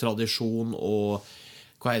del av tradisjon. Og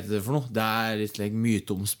hva heter det for noe? Det er litt like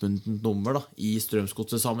myteomspunnet nummer da, i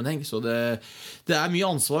Strømsgodset sammenheng. Så det er mye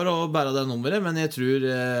ansvar å bære det nummeret. Men jeg tror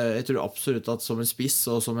absolutt at som en spiss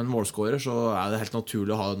og som en målskårer, så er det helt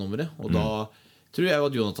naturlig å ha det nummeret. Og da tror jeg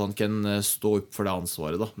at Jonathan kan stå opp for det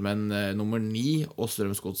ansvaret, da. Men nummer 9 og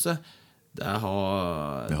Strømsgodset, det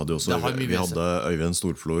har Vi hadde Øyvind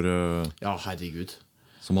Storflor, ja, herregud,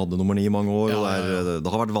 som hadde nummer 9 i mange år. Ja. Og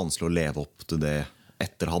det har vært vanskelig å leve opp til det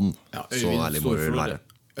etter han. Ja, så ærlig må vi være.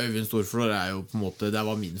 Øyvind Storflor er jo på en måte, det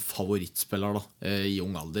var min favorittspiller da, i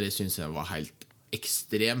ung alder. Jeg synes jeg var helt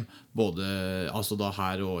ekstrem, både altså da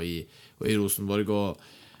her og i Rosenborg.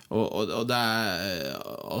 Og det er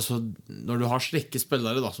altså, når du har slekke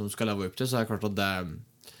spillere da, som du skal leve opp til, så er det klart at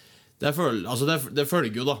det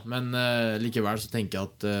følger jo da. Men likevel så tenker jeg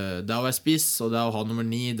at det å være spiss og det å ha nummer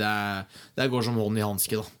 9, det går som hånd i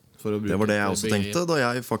hanske da, det var det jeg også tenkte da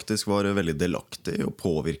jeg faktisk var veldig delaktig i å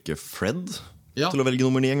påvirke Fred til å velge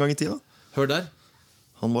nummer 9 en gang i tida. Hør der.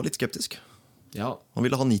 Han var litt skeptisk. Ja. Han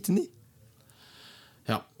ville ha 9-9.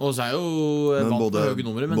 Ja, og så er jo vant med høye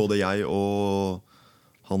numre, men både jeg og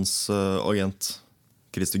hans agent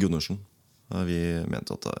Christer Gundersen, vi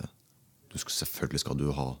mente at selvfølgelig skal du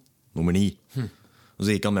ha nummer 9. Og så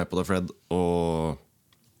gikk han med på det, Fred, og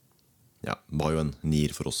ja, var jo en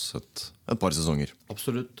nier for oss et par sesonger.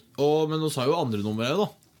 Absolutt. Men vi har jo andre nummer da.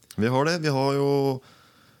 Vi har det. Vi har jo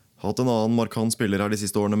hatt en annen markant spiller her de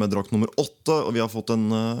siste årene med drakt nummer 8, og vi har fått en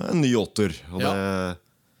ny 8-er. Og det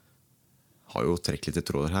har jo trekk litt i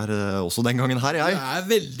tråder her, også den gangen her, jeg. Jeg er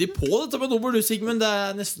veldig på dette med nummer, du, Sigmund. Det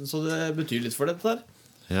er nesten så det betyr litt for dette her.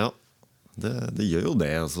 Ja, det gjør jo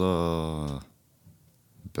det. Altså,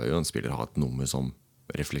 bør jo en spiller ha et nummer som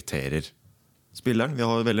reflekterer spilleren. Vi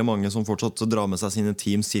har jo veldig mange som fortsatt drar med seg sine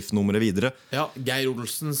Team SIF-numre videre. Ja, Geir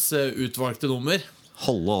Olsens utvalgte nummer.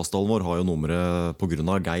 Halve avstanden vår har jo nummeret på grunn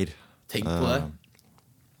av Geir. Tenk på det.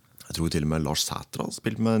 Jeg tror til og med Lars Sætra har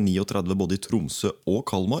spilt med 39 både i Tromsø og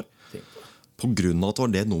Kalmar. På grunn av at det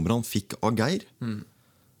var det nummeret han fikk av Geir.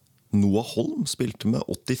 Noah Holm spilte med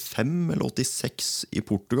 85 eller 86 i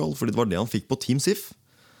Portugal, fordi det var det han fikk på Team SIF.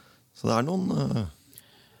 Så det er noen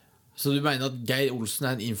Så du mener at Geir Olsen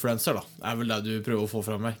er en influencer da? Er vel det du prøver å få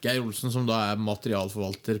frem her? Geir Olsen som da er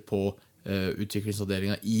materialforvalter på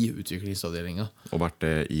utviklingsavdelinga. Og vært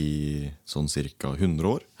det i sånn cirka 100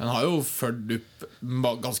 år. Han har jo ført opp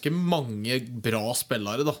ganske mange bra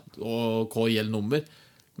spillere da, og hva gjelder nummer.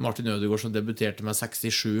 Martin Ødegaard som debuterte med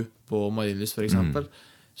 67 på Marienlyst for eksempel.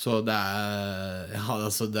 Så det er, ja,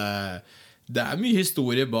 altså det er mye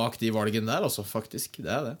historie bak de valgene der, altså, faktisk.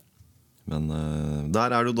 Det er det. Men der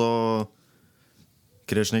er det jo da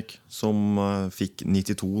Kresnik, som fikk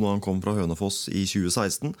 92 da han kom fra Hønefoss i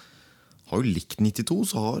 2016. Har jo likt 92,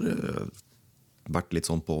 så har vært litt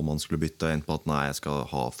sånn på om han skulle bytte. En på at nei, jeg skal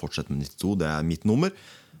fortsette med 92, det er mitt nummer.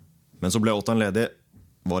 Men så ble 8-en ledig.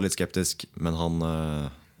 Var litt skeptisk, men han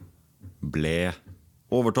ble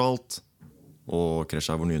overtalt. Og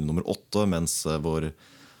Kresj er vår nye nummer 8, mens vår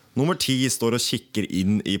nummer 10 står og kikker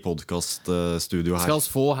inn i podcaststudio her. Skal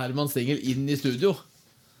vi få Herman Stengel inn i studio?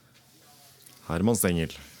 Herman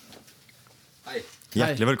Stengel. Hei.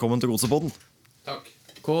 Hjertelig velkommen til Godsepodden. Takk.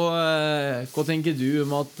 Hva tenker du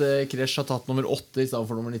om at Kresj har tatt nummer 8 i stedet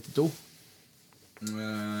for nummer 92?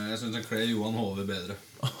 Jeg synes han kler Johan Hove bedre.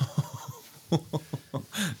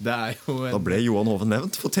 Det er jo Da ble Johan Hove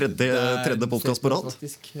nevnt for tredje podcast på rad.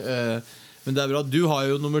 Faktisk. Men det er bra. Du har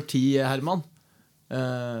jo nummer 10, Herman.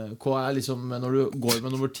 Hva er liksom, når du går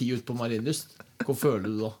med nummer 10 ut på Marienlyst, hva føler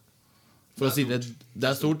du da? For å si det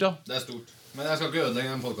er stort, ja. Det er stort. Men jeg skal ikke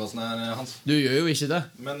ødelegge den podcasten her, Hans. Du gjør jo ikke det.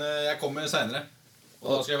 Men jeg kommer senere. Og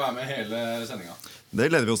da skal jeg være med hele sendingen. Det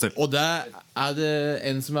gleder vi oss til. Og det er det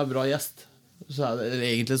en som er bra gjest, så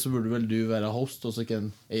egentlig så burde vel du være host, og så kan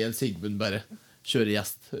Egil Sigmund bare kjøre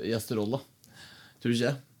gjesterolla. Tror du ikke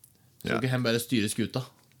det? Så kan han bare styre skuta.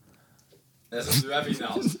 Jeg synes du er fin,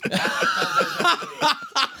 Hans.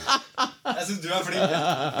 Jeg synes du er flink.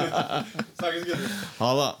 Snakkes, gutter. Ha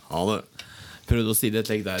det. Ha det. Prøvde å stille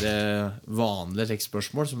et vanlig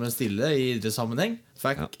spørsmål som jeg stiller i idrettssammenheng.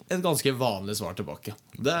 Fikk et ganske vanlig svar tilbake.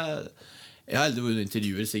 Jeg har aldri vært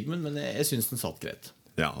intervjuer Sigmund, men jeg synes den satt greit.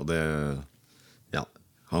 Ja, og det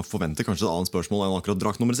han forventer kanskje et annet spørsmål enn akkurat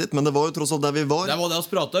draktnummeret sitt, men det var jo tross alt der vi var. Det var det å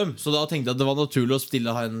prate om, så da tenkte jeg at det var naturlig å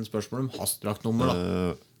stille en spørsmål om hans draktnummer da.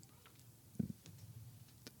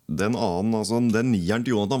 Den nieren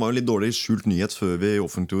til Jonathan var jo litt dårlig skjult nyhet før vi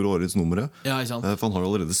offentliggjorde årets numre. Ja, ikke sant? For han har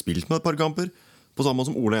jo allerede spilt med et par kamper, på samme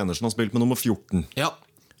måte som Ole Enersen har spilt med nummer 14. Ja.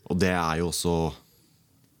 Og det er jo også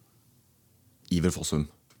Iver Fossum.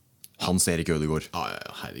 Han ser ikke Ødegaard. Ja,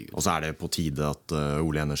 herregud. Og så er det på tide at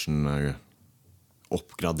Ole Enersen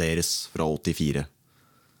oppgraderes fra 84.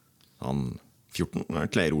 Han 14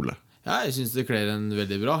 kler Ole. Ja, jeg synes det kler en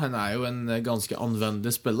veldig bra. Han er jo en ganske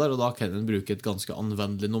anvendelig spiller, og da kan han bruke et ganske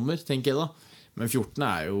anvendelig nummer, tenker jeg da. Men 14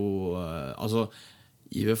 er jo altså,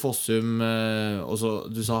 Iver Fossum og så,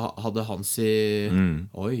 du sa hadde Hans i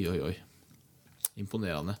Oi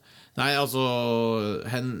imponerende. Nei, altså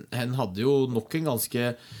han hadde jo nok en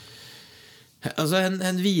ganske altså,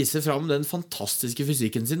 han viser fram den fantastiske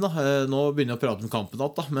fysikken sin da. Nå begynner jeg å prate om kampen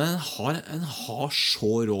da, men han har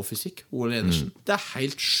så rå fysikk, Ole Enersen. Det er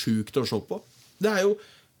helt sjukt å se på.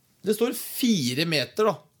 Det står 4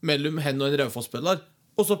 meter da, mellom hen og en Raufoss-spiller,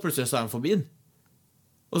 og så plutselig så er han forbi den.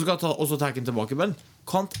 Og så tar han tilbake ballen.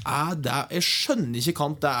 Kant er det. Jeg skjønner ikke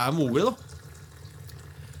Kant det er mulig da.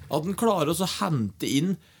 At han klarer å hente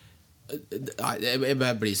inn. Nei,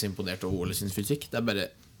 jeg blir så imponert over Ole sin fysikk. Det er bare,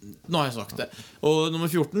 nå har jeg sagt det. Og nummer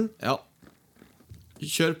 14, ja,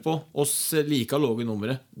 kjør på. Oss liker låge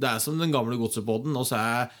numre. Det er som den gamle Godsepodden. Og så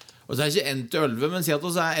er ikke 1 til 11, men si at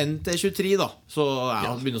oss er 1 til 23 da. Så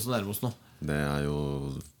han begynner å nærme oss nå. Det er jo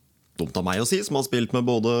dumt av meg å si, som har spilt med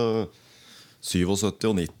både 77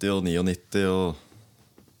 og 90 og 99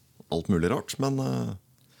 og alt mulig rart. Men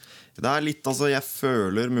det er litt, altså, jeg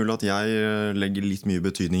føler mulig at jeg legger litt mye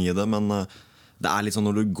betydning i det, men det er litt sånn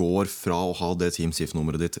når du går fra å ha det Team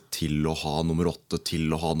Sif-nummeret ditt til å ha nummer 8,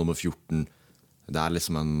 til å ha nummer 14. Det er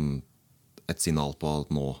liksom et signal på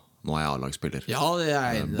at nå er jeg A-lagsspiller. Ja, det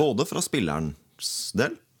er enig. Både fra spillerens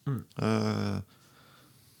del,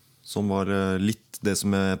 som var litt det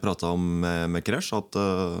som jeg pratet om med Kresj, at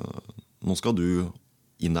nå skal du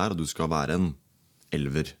inn der, og du skal være en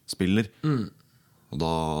 11-spiller. Og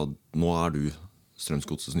nå er du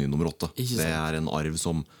Strømsgodsets nye nummer 8. Det er en arv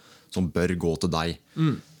som bør gå til deg.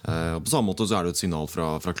 Og på samme måte så er det et signal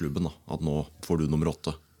fra klubben da, at nå får du nummer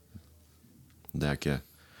 8. Det er ikke.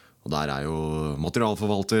 Og der er jo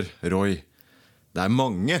materialforvalter Roy. Det er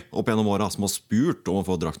mange opp gjennom året som har spurt om å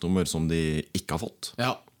få draktnummer som de ikke har fått.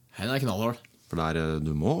 Ja, hen er knallhård. For der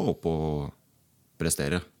du må opp og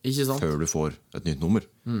prestere før du får et nytt nummer.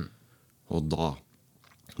 Og da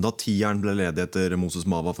 10-eren ble ledig etter Moses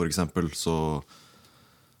Mava for eksempel, så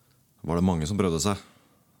var det mange som prøvde seg.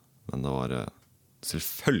 Men det var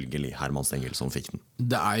selvfølgelig Herman Stengel som fikk den.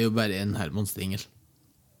 Det er jo bare en Herman Stengel.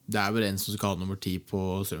 Det er bare en som skal ha nummer 10 på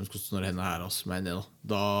Strømsgodset når henne er altså, mener jeg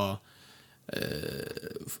da.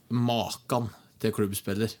 Makan til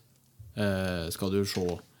klubbspiller skal du se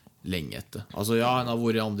lenge etter. Altså ja, han har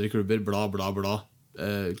vært i andre klubber, bla bla bla.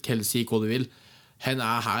 Si hva du vil. Han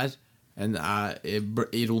her. Han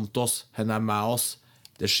rundt oss. Han med oss.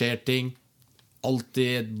 Det skjer ting. Alltid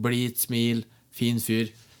et blidt smil. Fin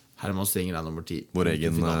fyr. Herman Stenger nummer 10.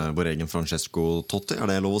 Vår egen Francesco Totti,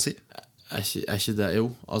 det lov å si? Ikke det,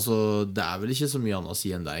 jo. Altså, det vel ikke så mye annet å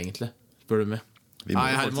si enn det, egentlig. Spør du meg. Vi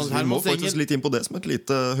må faktisk litt inn på det som et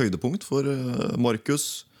lite høydepunkt for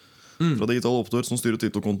Markus fra Digital Oppdør, som styrer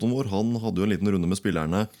Tito-kontoen vår. Han hadde jo en liten runde med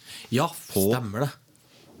spillerne. Ja, stemmer det.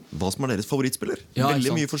 Hva som deres favorittspiller. Ja,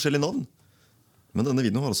 veldig mye forskjellige navn. Men denne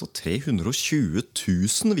videoen har altså 320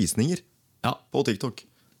 000 visninger på TikTok.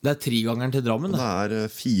 Det 3-gangeren til Drammen. Det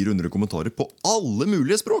 400 kommentarer på alle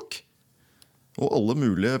mulige språk. Og alle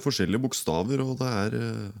mulige forskjellige bokstaver. Og det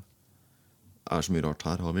så mye rart.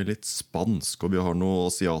 Her har vi litt spansk, og vi har noen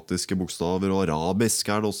asiatiske bokstaver, og arabisk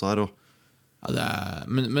det også her.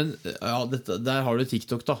 Men der har du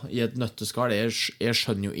TikTok da i et nøtteskall. Jeg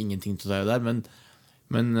skjønner jo ingenting til det der, men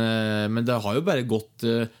det har jo bare gått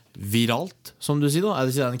viralt, som du sier da. Det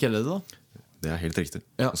ikke det han kaller det da? Det helt riktig.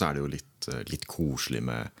 Og så det jo litt koselig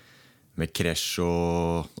med Kresh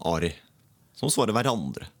og Ari, som svarer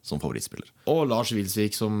hverandre som favorittspiller. Og Lars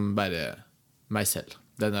Wilsvik som bare meg selv.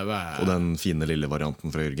 Og den fine lille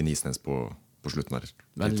varianten fra Jørgen Isnes på slutten her.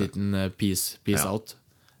 Med en liten peace out.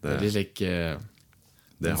 Det litt like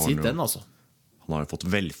den altså. Han har jo fått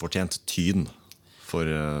velfortjent tyn for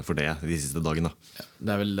det de siste dagene.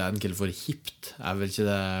 Det vel det han kaller for hipt. Vel ikke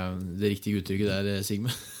det riktige uttrykket der,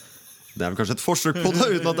 Sigmund? Det vel kanskje et forsøk på det,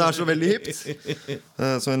 uten at det så veldig hipt.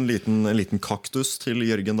 Så en liten kaktus til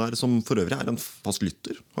Jørgen der, som for øvrig en fast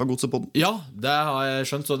lytter av Godset på den. Ja, det har jeg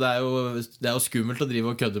skjønt, så det jo skummelt å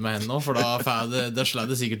drive og kødde med henne nå, for da det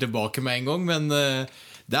slår det sikkert tilbake med en gang. Men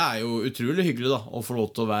det jo utrolig hyggelig da, å få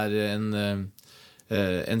lov til å være en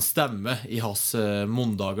stemme i hans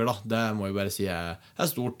måndager da. Det må jeg bare si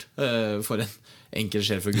stort for en enkel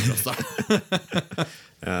sjel for Gudbrandsdalen.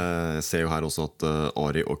 Jeg ser jo her også at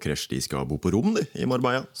Ari og Kresh de skal bo på rom i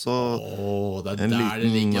Marbella. Så en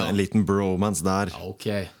liten bromance der.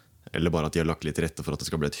 Okay. Eller bare at de har lagt litt til rette for at det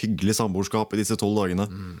skal bli et hyggelig samboerskap i disse 12 dagene.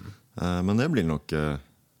 Men det blir nok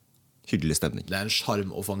hyggelig stemning. Det en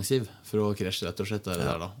charmoffensiv fra Kresh rett og slett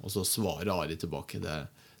der da. Og så svarer Ari tilbake.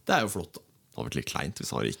 Det jo flott da. Det hadde vært litt kleint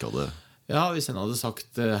hvis Ari ikke hadde... Ja, hvis han hadde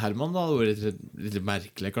sagt Herman da, det var litt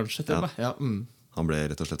merkelig kanskje til meg. Han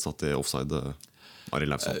ble rett og slett satt i offside, Ari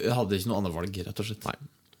Laufsson. Jeg hadde ikke noe annet valg, rett og slett. Nei.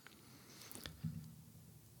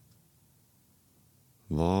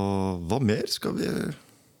 Hva mer skal vi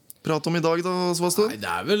prate om i dag da, Svastad? Nei,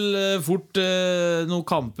 det vel fort noen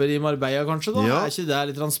kamper i Marbella kanskje da. Ja. Ikke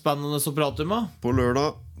det litt spennende å prate om? På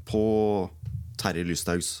lørdag, på Terje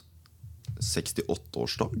Lysthaugs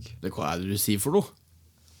 68-årsdag. Hva det du sier for noe?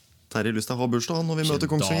 Terje Lysthaug har bursdag når vi møter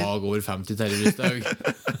Kongsvinger. Dag over 50 Terje Lysthaug.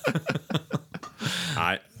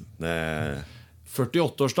 Nei, det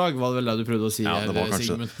 48-årsdag var det vel det du prøvde å si. Ja, det var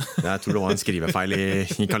kanskje jeg tror det var en skrivefeil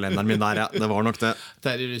i kalenderen min der. Ja, det var nok det.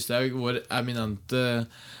 Terje Lysthaug, vår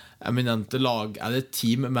eminente lag. Det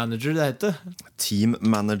team manager det heter? Team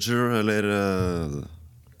manager, eller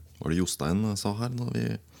var det Jostein sa her når vi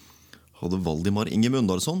hadde Valdimar Inge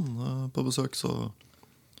Mundarsson på besøk, så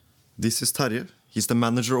this is Terje. He's the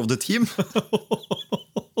manager of the team.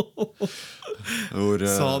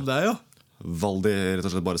 Sa han det, ja? Valdi rett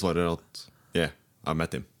og slett bare svarer at yeah, I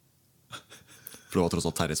met him. For det var tross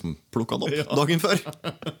alt Terje som plukket han opp dagen før.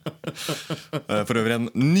 For øvrig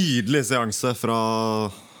en nydelig seanse fra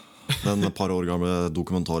den par år gamle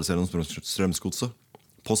dokumentarserien Strømsgodset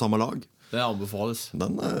på samme lag. Det anbefales.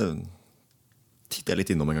 Den titter jeg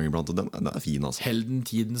litt innom en gang iblant, og den fin altså. Helden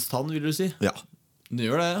tidens tann, vil du si? Ja. Den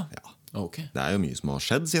gjør det, ja. Okay. Det jo mye som har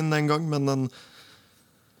skjedd siden den gang, men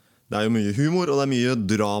det jo mye humor, og det mye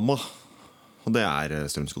drama. Og det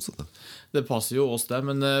Strømsgodset. Det passer jo oss det,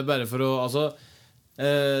 men bare for å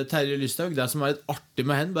Terje Lysthaug, det som litt artig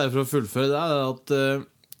med henne, bare for å fullføre det, at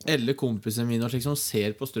alle kompisene mine som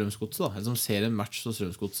ser på Strømsgodset, eller som ser en match på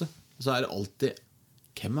Strømsgodset, så det alltid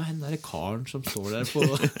hvem den der karen som står der på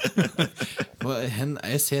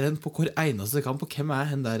jeg ser henne på hver eneste kamp, og hvem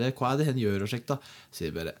den der, hva det hen gjør og slik da,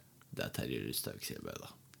 sier bare, det Terje Lysthaug, sier bare da,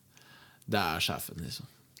 det sjefen liksom.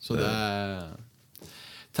 Så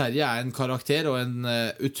Terje en karakter og en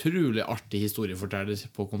utrolig artig historieforteller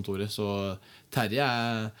på kontoret, så Terje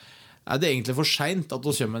det egentlig for sent at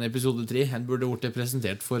vi kommer med en episode 3. Han burde vært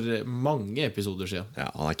presentert for mange episoder siden. Ja,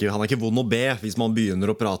 han ikke vond å be hvis man begynner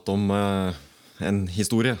å prate om en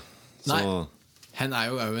historie. Så. Nei, han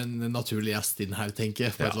jo en naturlig gjest inn her, tenker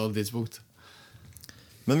jeg, på et eller annet tidspunkt.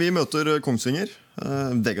 Men vi møter Kongsvinger.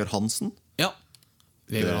 Vegard Hansen. Ja,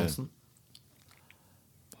 Vegard Hansen.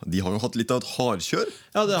 De har jo hatt litt av et hardkjør.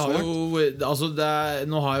 Ja, det har jo altså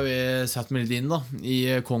nå har jo jeg sett meg litt inn da i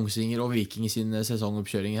Kongsvinger og Viking sine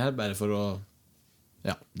sesongoppkjøringer her, bare for å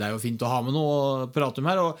ja, det er jo fint å ha med noe å prate om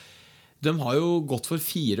her. Og de har jo gått for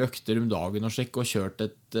 4 økter om dagen og kjørt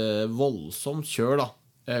et voldsomt kjør da,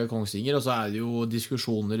 Kongsvinger. Og så er det jo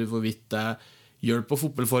diskusjoner hvorvidt det hjelper på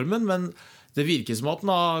fotballformen, men det virker som at den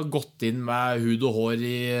har gått inn med hud og hår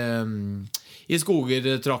i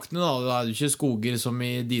skogertraktene da. Det er jo ikke skoger som i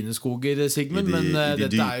dine skoger, Sigmund, men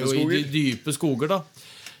dette er jo skoger. I de dype skoger da.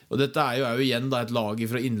 Og dette er jo igjen da et lag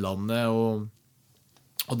fra Innlandet,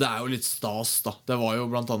 og det er jo litt stas da. Det var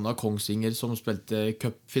jo blant annet Kongsvinger som spilte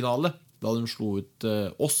cupfinale da de slo ut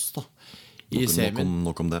oss da i semien.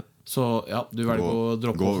 Nok om det. Så ja, du velger å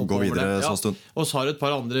droppe og gå videre ja. Sånn stund. Og så har du et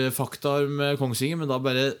par andre fakta med Kongsvinger, men da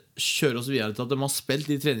bare kjøre oss videre til at de har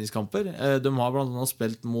spilt i treningskamper. De har blant annet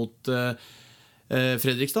spilt mot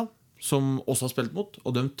Fredrikstad, som også har spilt mot,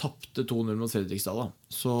 og de tappte 2-0 mot Fredrikstad da.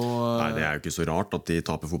 Så, nei, det er jo ikke så rart at de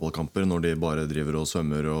taper fotballkamper når de bare driver og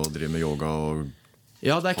svømmer og driver med yoga og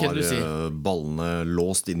ja, det kan du si. Ballene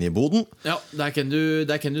låst inn i boden. Ja, det kan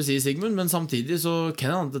du si, Sigmund. Men samtidig så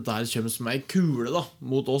kan han at dette her kommer som en kule da,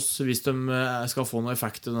 mot oss. Hvis de skal få noe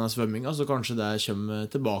effekt av denne svømminga, så kanskje det kommer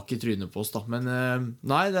tilbake i trynet på oss da. Men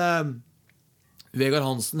nei, Vegard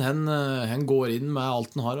Hansen han går inn med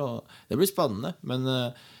alt han har, og det blir spennende. Men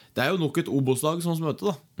det er jo nok et Obos-lag som møter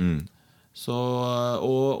da. Så,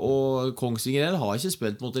 og Kongsvinger har ikke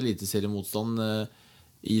spilt mot eliteseriemotstand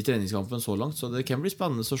i treningskampen så langt, så det kan bli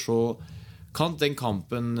spennende å se. Kan den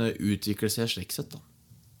kampen utvikle seg slik sett da?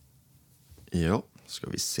 Ja,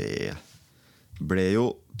 skal vi se. Ble jo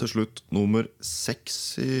til slutt nummer 6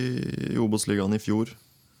 i Obos-ligaen i fjor,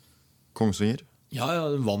 Kongsvinger. Ja,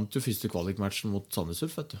 de vant jo første kvalikmatchen mot Sandnes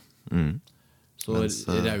Ulf, vet du. Så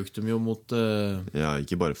rauk de jo mot ja,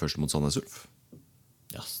 ikke bare først mot Sandnes Ulf.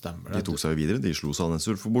 Ja, stemmer det. De tok seg videre, de slo Sandnes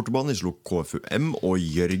Ulf på bortebane. De slo KFUM og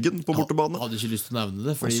Jørgen på bortebane. Jeg hadde ikke lyst til å nevne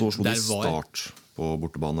det, og så slo de Start på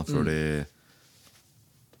bortebane før de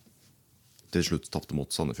til slutt tappte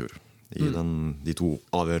mot Sandefjord i de 2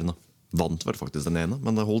 avgjørende. Vant vel faktisk den ene,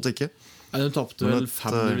 men det holdt ikke. Ja, de tappte vel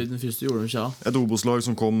 5-0 i den første, gjorde de ikke? Et Obos-lag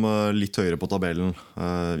som kom litt høyere på tabellen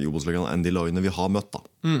i Obos-ligaen enn de lagene vi har møtt da.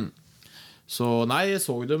 Så nei, jeg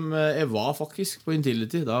så dem. Jeg var faktisk på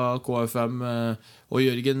Intility da KFM og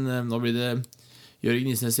Jørgen. Nå blir det Jørgen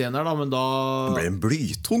Isnes igjen her da, men da det ble en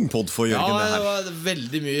blytung podd for Jørgen. Ja, det var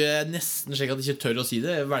veldig mye. Nesten slik at jeg ikke tør å si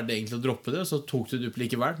det. Jeg valgte egentlig å droppe det, så tok det opp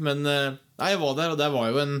likevel. Men nei, jeg var der, og det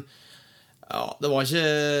var jo en ja, det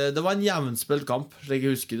var en jevnspilt kamp, slik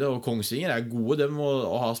jeg husker det. Og Kongsvinger er gode, dem,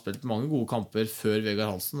 og har spilt mange gode kamper før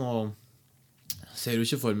Vegard Hansen. Og ser jo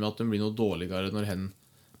ikke for meg at de blir noe dårligere når hen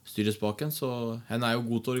styres bak en, så han er jo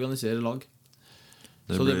god til å organisere lag.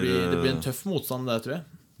 Så det blir en tøff motstand der, tror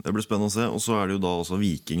jeg. Det blir spennende å se. Og så er det jo da også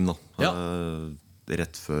Viking da. Ja.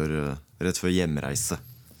 Rett før hjemreise.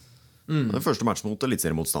 Den første matchen mot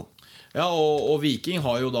eliteseriemotstand. Ja, og Viking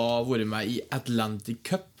har jo da vært med i Atlantic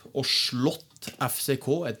Cup og slått FCK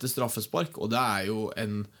etter straffespark. Og det er jo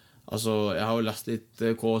altså, jeg har jo lest litt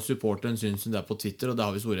hva supporteren synes det er på Twitter, og det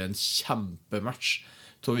har visst vært en kjempematch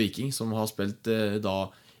til Viking, som har spilt da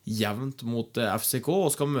jevnt mot FCK og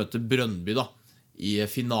skal møte Brøndby da i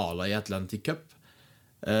finalen i Atlantic Cup.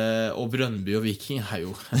 Og Brøndby og Viking er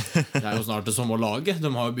jo snart det samme laget. De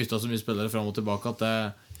har jo byttet så mye spillere frem og tilbake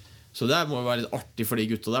så det må jo være litt artig for de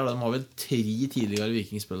gutta der. De har vel 3 tidligere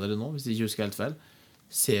Vikingspillere nå, hvis de ikke husker helt feil.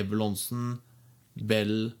 Sebulonsen,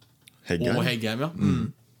 Bell og Heggheim, ja.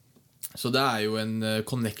 Så det er jo en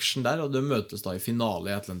connection der, og de møtes da i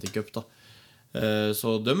finale i Atlantic Cup da.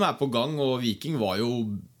 Så de er på gang, og Viking var jo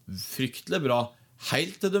fryktelig bra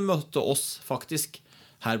helt til de møtte oss faktisk.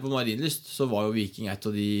 Her på Marienlyst så var jo Viking et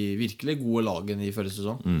av de virkelig gode lagene i forrige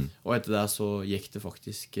sesong. Og etter det så gikk det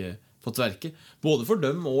faktisk på tverke. Både for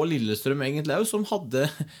dem og Lillestrøm egentlig også, som hadde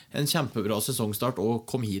en kjempebra sesongstart og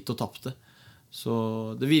kom hit og tappte. Så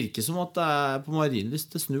det virker som at det er på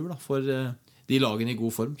Marienlyst det snur da, for de lagene i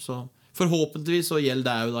god form. Så forhåpentligvis så gjelder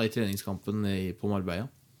det jo da i treningskampen på Marbella.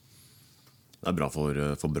 Det er bra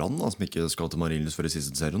for Brann da, som ikke skal til Marienlyst for i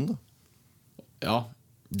siste serien da. Ja,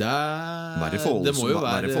 det må jo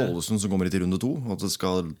være for Ålesund som kommer hit i runde 2, at det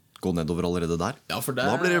skal gå nedover allerede der. Ja,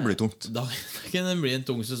 da blir det blytungt. Da kan det bli en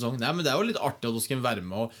tung sesong. Nei, men det er jo litt artig at du skal være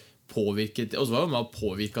med og påvirke, og så var jo med å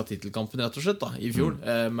påvirke titelkampen rett og slett da, i fjor,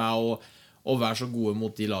 med å være så gode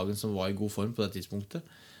mot de lagene som var i god form på det tidspunktet.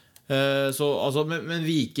 Så, altså, men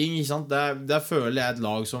Viking, ikke sant, der føler jeg et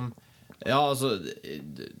lag som ja, altså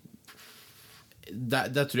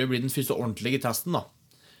det tror jeg blir den første ordentlige testen da.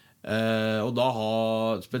 Og da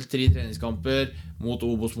har spilt 3 treningskamper mot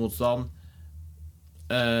Obos-motstand,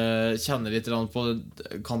 kjenner litt på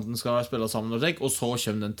kanten skal spille sammen og så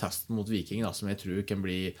kommer den testen mot Viking da, som jeg tror kan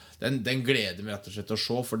bli den gleder meg rett og slett å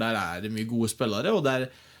se, for der det mye gode spillere, og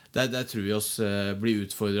der tror vi oss blir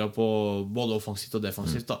utfordret på både offensivt og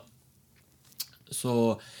defensivt da.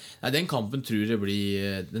 Så den kampen tror jeg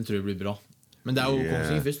blir bra. Men det jo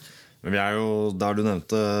Kongsvinger først. Men vi jo der du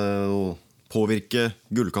nevnte å påvirke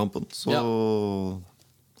gullkampen, så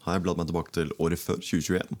har jeg bladd meg tilbake til året før,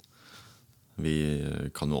 2021. Vi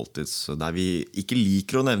kan jo alltid, der vi ikke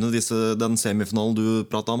liker å nevne den semifinalen du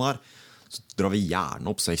pratet om her, så drar vi gjerne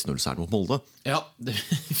opp 6-0-seieren mot Molde. Ja, det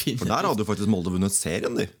fint. For der hadde jo faktisk Molde vunnet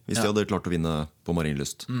serien hvis de hadde klart å vinne på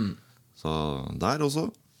Marienlyst. Så der også,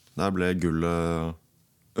 der ble gullet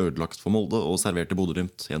ødelagt for Molde og servert til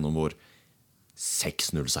Bodø/Glimt gjennom vår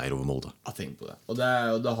 6-0-seier over Molde. Jeg tenker på det. Og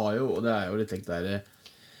det jo litt tenkt der.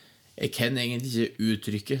 Jeg kan egentlig ikke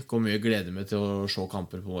uttrykke hvor mye jeg gleder meg til å se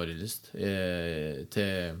kamper på Marienlyst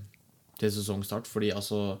til sesongstart. Fordi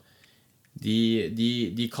altså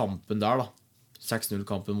de kampen der da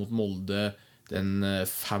 6-0-kampen mot Molde, den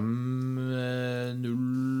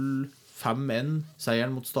 5-0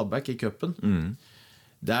 5-1-seieren mot Stabæk i cupen.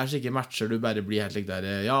 Det sikkert matcher du bare blir helt like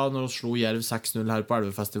der. Ja, når du slo Jerv 6-0 her på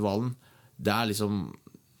Elvefestivalen, det liksom,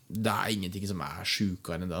 det ingenting som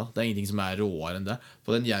sjukere enn det. Det ingenting som råere enn det.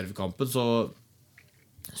 På den Jerv-kampen så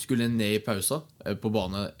skulle jeg ned i pausa,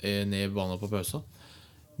 ned i banen på pausa,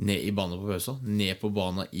 ned på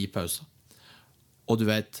banen i pausa. Og du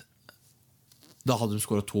vet, da hadde de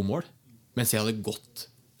skåret 2 mål, mens jeg hadde gått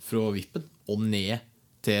fra vippen og ned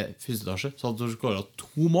til første etasje, så hadde de skåret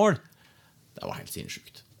 2 mål. Det var helt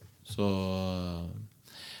sinnssykt. Så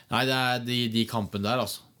nei, det de kampene der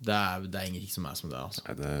altså. Det ingenting som som det altså.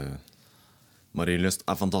 Marienlyst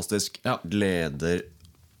fantastisk. Gleder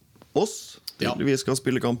oss til vi skal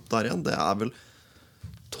spille kamp der igjen. Det vel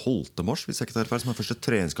 12. mars, hvis jeg ikke tar feil, som første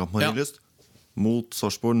treningskamp Marienlyst mot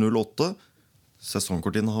Sarpsborg 08.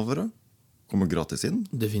 Sesongkortinnehavere kommer gratis inn.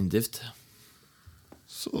 Definitivt.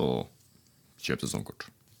 Så kjøp sesongkort.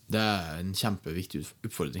 Det en kjempeviktig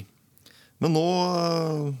utfordring. Men nå,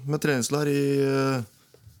 med treningslær i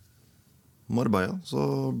Marbella,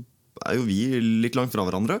 så jo vi litt langt fra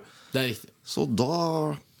hverandre. Det riktig. Så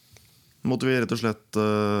da måtte vi rett og slett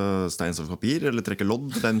stein, saks, papir, eller trekke lodd,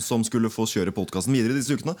 hvem som skulle få kjøre podcasten videre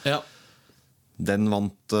disse ukene. Den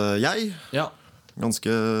vant jeg.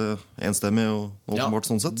 Ganske enstemmig og åpenbart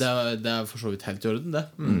sånn sett. Det for så vidt helt i orden det.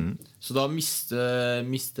 Så da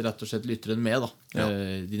mister rett og slett lytteren med da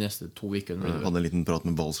de neste 2 ukene. Jeg hadde en liten prat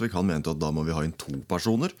med Balsvik. Han mente at da må vi ha inn 2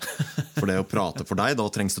 personer. For det å prate for deg,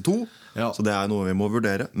 da trengs det 2. Så det noe vi må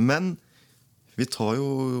vurdere. Men vi tar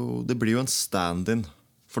jo, det blir jo en stand-in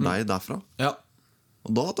for deg derfra.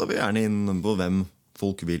 Og da tar vi gjerne inn på hvem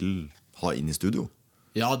folk vil ha inn i studio.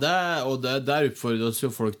 Ja, der oppfordrer oss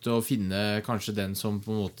jo folk til å finne kanskje den som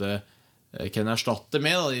på en måte kan erstatte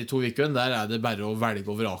med da, de 2 ukene. Der det bare å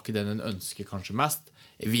velge og vrake den en ønsker kanskje mest.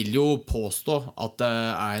 Jeg vil jo påstå at det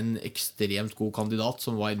en ekstremt god kandidat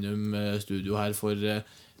som var innom studio her for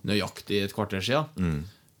nøyaktig et kvarter siden.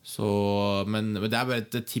 Så, men det bare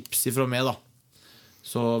et tips ifra meg da.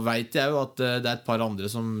 Så vet jeg jo at det et par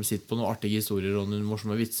andre som sitter på noen artige historier og noen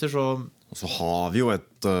morsomme vitser, og så har vi jo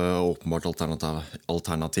et åpenbart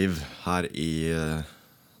alternativ her i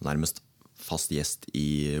nærmest fast gjest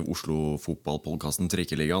i Oslo fotballpodcasten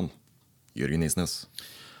Trikkeligaen, Jørgen Isnes.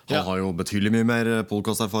 Han har jo betydelig mye mer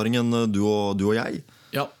podcasterfaring enn du og jeg.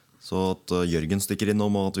 Så at Jørgen stikker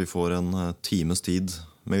innom, og at vi får en times tid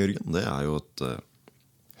med Jørgen, det jo et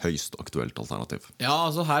høyst aktuelt alternativ. Ja,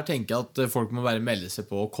 altså her tenker jeg at folk må bare melde seg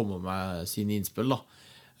på og komme med sine innspill da.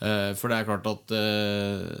 For det klart at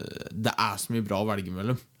det så mye bra å velge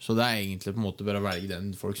mellom. Så det egentlig på en måte bare å velge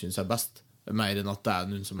den folk synes best, mer enn at det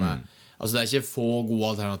noen som altså det ikke få gode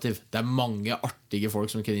alternativ. Det mange artige folk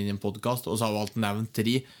som kan inn i en podcast, og så har vi alt nevnt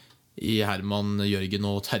 3 i Herman, Jørgen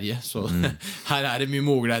og Terje. Så her det mye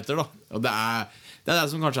muligheter da. Og det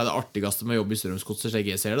som kanskje det artigste med å jobbe i Strømsgodset, slik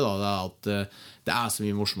jeg ser det da, det at det så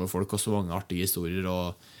mye morsomme folk og så mange artige historier,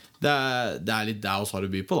 og det litt det oss har å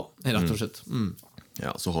by på da, rett og slett.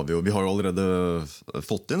 Ja, så har vi har jo allerede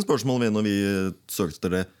fått inn spørsmål når vi søkte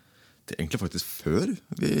det egentlig faktisk før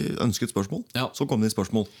vi ønsket spørsmål. Så kom det inn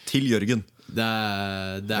spørsmål til Jørgen.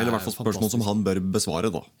 Eller i hvert fall spørsmål som han bør besvare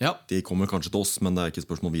da. De kommer kanskje til oss, men det ikke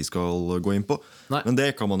spørsmål vi skal gå inn på. Men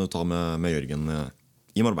det kan man jo ta med Jørgen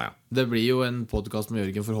i Marbella. Det blir jo en podcast med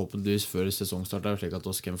Jørgen forhåpentligvis før sesongstart, slik at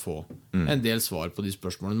vi kan få en del svar på de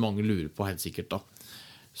spørsmålene mange lurer på helt sikkert da.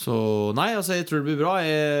 Så nei, altså jeg tror det blir bra.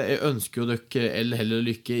 Jeg ønsker jo dere heller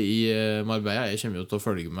lykke i Marbella. Jeg kommer jo til å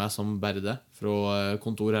følge med som bare det fra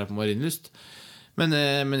kontor her på Marienlyst. Men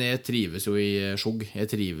jeg trives jo i skjogg. Jeg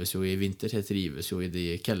trives jo i vinter. Jeg trives jo i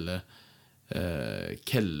de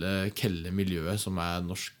kelle miljøet som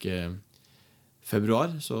norsk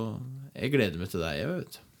februar. Så jeg gleder meg til det, jeg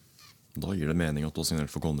vet. Da gir det mening at du har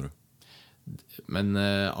signert for Konnerud. Men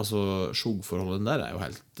altså, skjoggforholdene der jo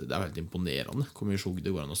helt imponerende. Hvor mye skjogg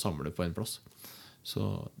det går an å samle på en plass. Så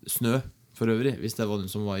snø for øvrig, hvis det var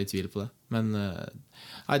noen som var i tvil på det. Men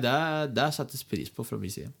nei, det settes pris på fra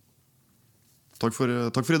min side. Takk for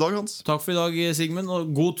i dag, Hans. Takk for i dag, Sigmund,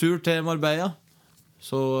 og god tur til Marbella.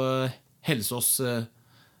 Så helse oss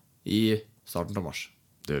i starten av mars.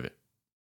 Det gjør vi.